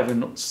 4 and 5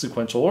 in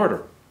sequential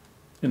order.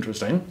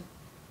 Interesting.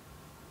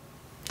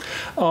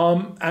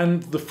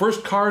 And the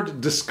first card,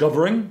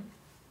 Discovering,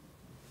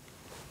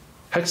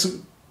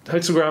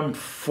 hexagram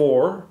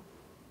 4,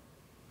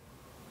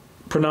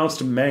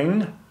 pronounced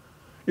Meng,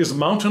 is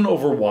mountain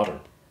over water.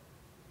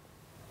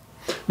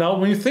 Now,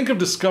 when you think of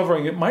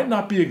discovering, it might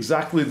not be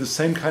exactly the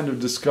same kind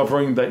of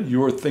discovering that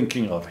you're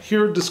thinking of.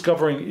 Here,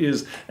 discovering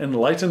is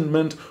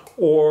enlightenment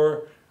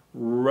or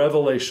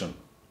revelation.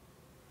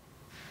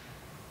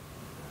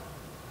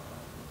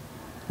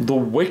 The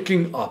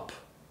waking up.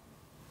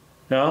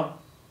 Yeah?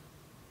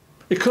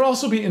 It could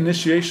also be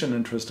initiation,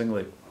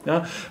 interestingly.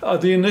 Yeah?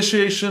 The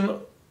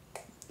initiation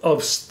of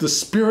the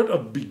spirit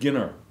of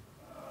beginner.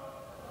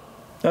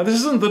 Now, this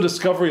isn't the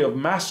discovery of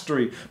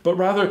mastery, but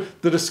rather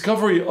the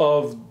discovery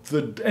of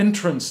the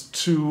entrance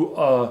to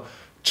a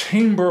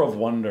chamber of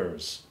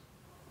wonders.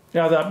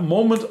 Yeah, that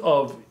moment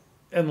of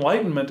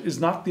enlightenment is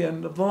not the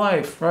end of the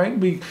life,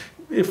 right?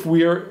 If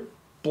we are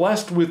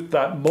blessed with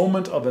that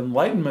moment of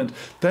enlightenment,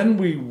 then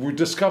we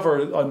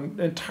discover an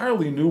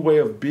entirely new way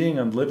of being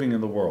and living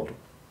in the world.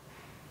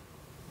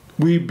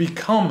 We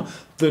become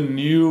the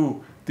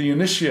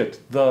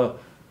initiate, the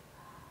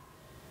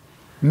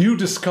new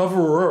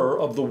discoverer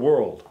of the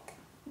world,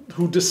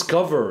 who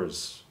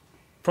discovers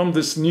from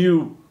this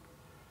new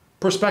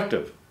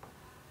perspective,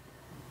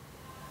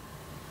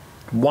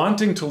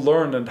 wanting to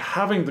learn and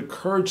having the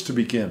courage to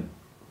begin.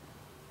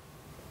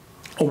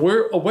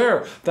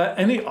 Aware that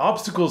any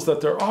obstacles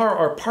that there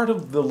are part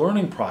of the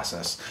learning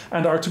process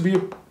and are to be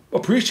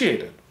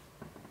appreciated.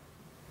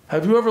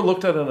 Have you ever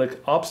looked at an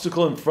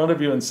obstacle in front of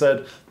you and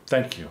said,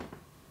 thank you?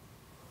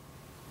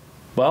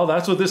 Well,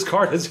 that's what this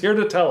card is here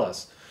to tell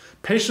us.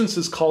 Patience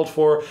is called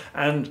for,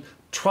 and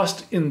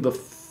trust in the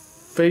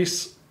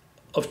face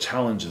of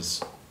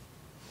challenges.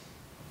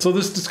 So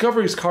this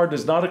Discoveries card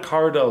is not a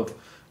card of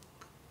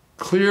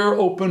clear,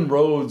 open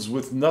roads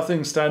with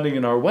nothing standing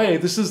in our way.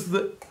 This is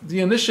the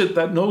initiate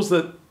that knows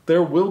that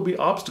there will be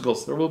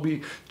obstacles, there will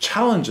be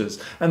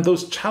challenges, and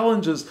those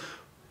challenges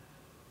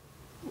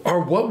are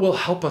what will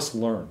help us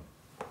learn.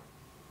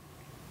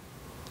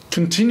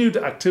 Continued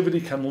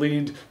activity can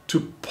lead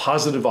to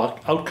positive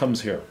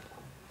outcomes here.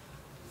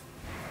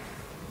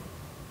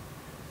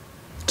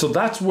 So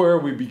that's where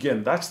we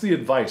begin. That's the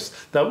advice,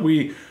 that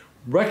we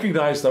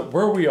recognize that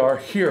where we are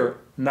here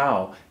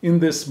now,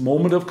 in this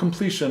moment of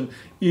completion,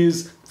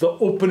 is the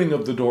opening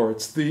of the door.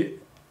 It's the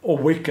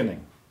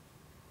awakening.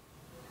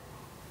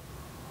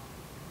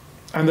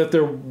 And that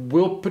there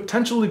will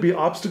potentially be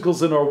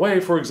obstacles in our way,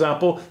 for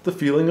example, the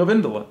feeling of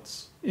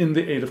indolence in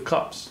the Eight of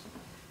Cups.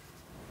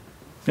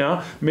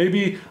 Yeah,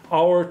 maybe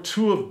our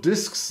Two of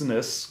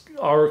Discsness,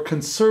 our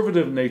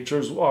conservative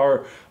natures,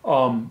 are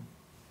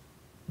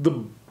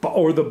the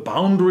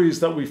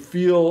boundaries that we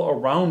feel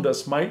around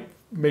us might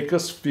make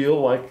us feel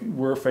like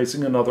we're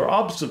facing another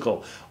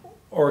obstacle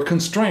or a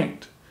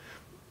constraint.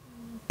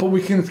 But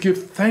we can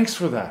give thanks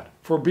for that,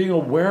 for being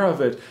aware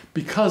of it,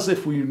 because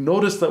if we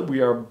notice that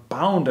we are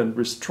bound and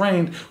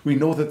restrained, we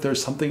know that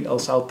there's something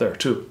else out there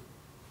too.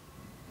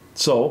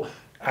 So,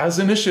 as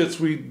initiates,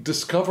 we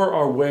discover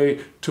our way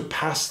to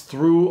pass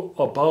through,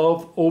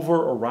 above,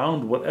 over,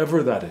 around,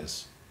 whatever that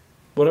is,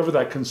 whatever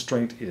that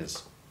constraint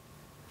is.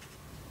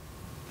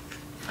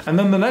 And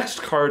then the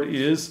next card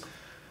is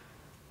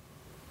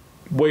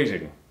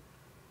waiting.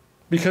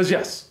 Because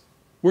yes,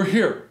 we're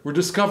here, we're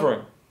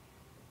discovering,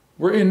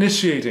 we're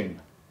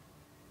initiating.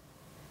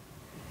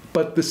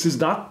 But this is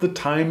not the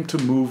time to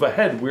move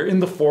ahead. We're in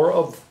the Four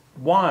of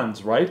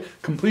Wands, right?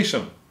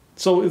 Completion.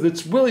 So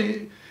it's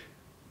really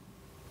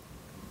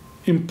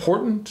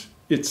important,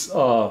 it's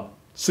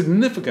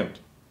significant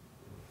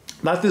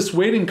that this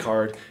waiting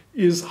card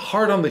is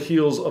hard on the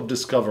heels of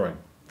discovering.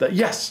 That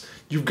yes,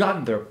 you've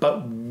gotten there,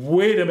 but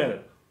wait a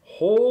minute.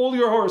 Hold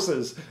your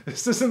horses.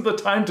 This isn't the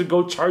time to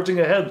go charging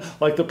ahead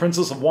like the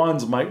Princess of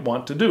Wands might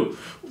want to do.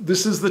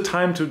 This is the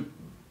time to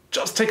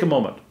just take a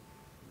moment.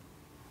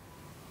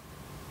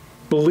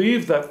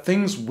 Believe that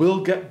things will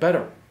get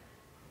better.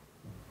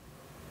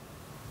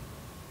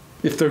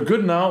 If they're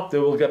good now, they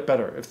will get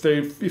better. If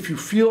you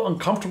feel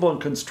uncomfortable and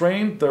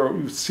constrained,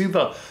 you see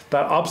that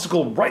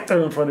obstacle right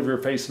there in front of your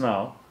face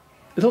now,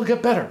 it'll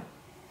get better.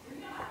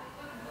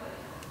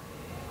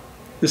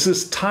 This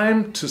is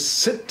time to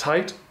sit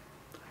tight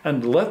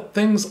and let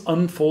things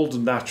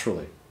unfold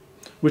naturally,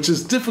 which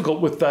is difficult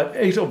with that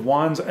Eight of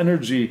Wands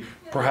energy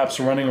perhaps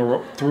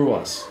running through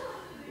us.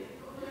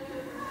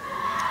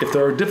 If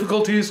there are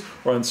difficulties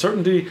or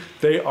uncertainty,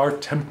 they are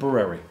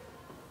temporary.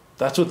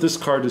 That's what this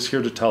card is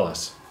here to tell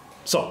us.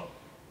 So,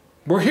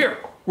 we're here.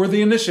 We're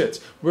the initiates.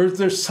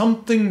 There's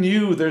something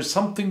new. There's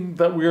something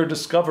that we are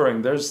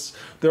discovering. There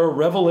are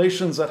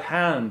revelations at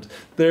hand.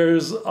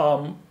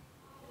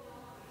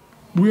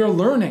 We are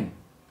learning.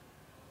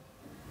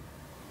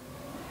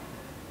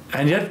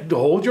 And yet,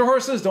 hold your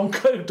horses. Don't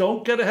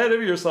get ahead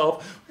of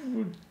yourself.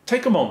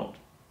 Take a moment.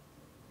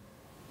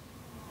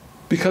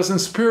 Because in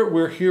spirit,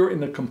 we're here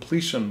in a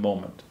completion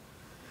moment.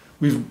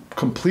 We've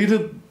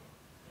completed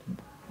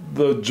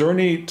the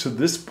journey to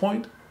this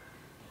point.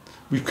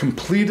 We've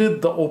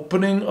completed the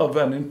opening of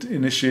an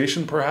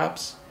initiation,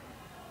 perhaps.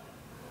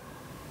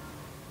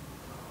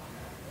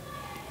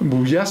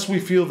 Yes, we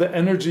feel the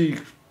energy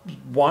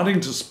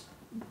wanting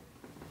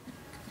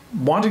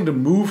to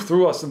move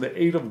through us in the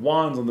Eight of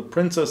Wands and the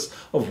Princess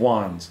of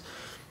Wands.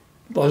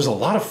 There's a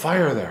lot of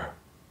fire there.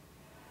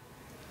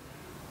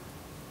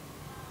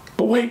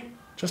 But wait,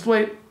 just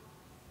wait.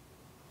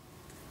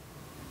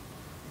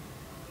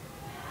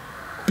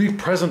 Be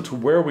present to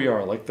where we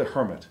are, like the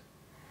hermit.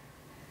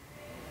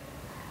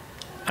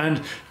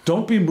 And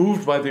don't be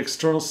moved by the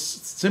external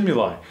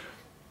stimuli.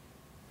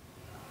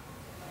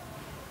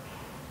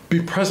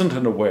 Be present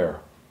and aware,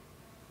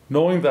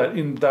 knowing that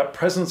in that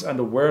presence and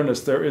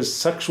awareness there is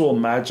sexual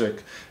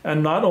magic,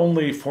 and not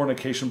only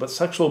fornication, but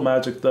sexual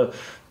magic, that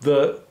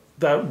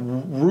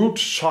root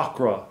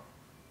chakra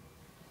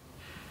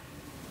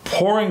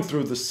pouring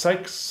through the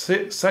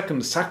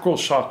second sacral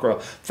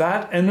chakra.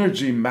 That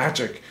energy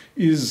magic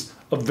is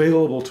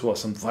available to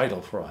us and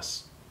vital for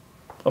us,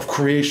 of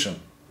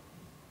creation.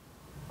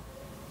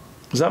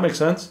 Does that make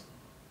sense?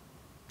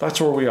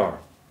 That's where we are.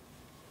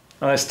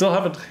 And I still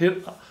haven't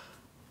hit...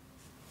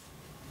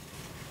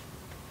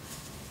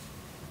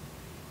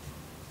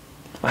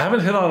 I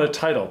haven't hit on a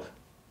title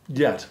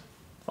yet.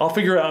 I'll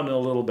figure it out in a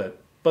little bit.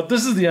 But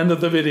this is the end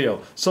of the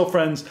video. So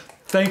friends,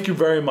 thank you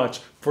very much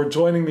for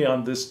joining me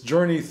on this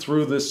journey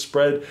through this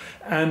spread,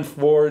 and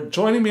for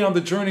joining me on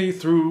the journey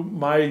through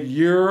my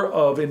year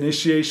of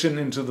initiation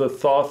into the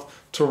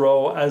Thoth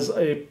Tarot as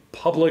a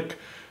public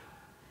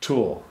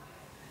tool.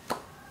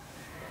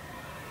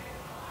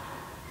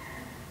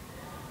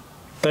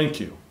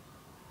 Thank you.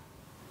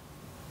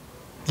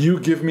 You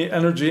give me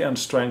energy and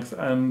strength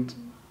and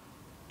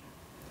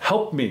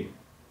help me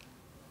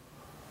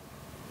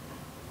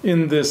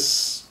in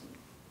this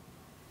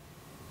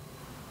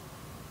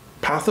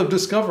path of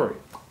discovery.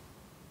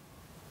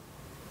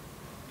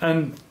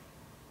 And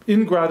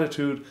in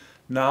gratitude,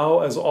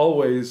 now as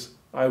always,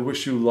 I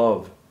wish you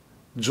love,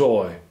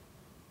 joy,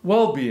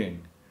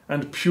 well-being,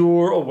 and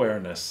pure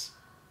awareness.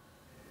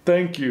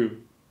 Thank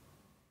you.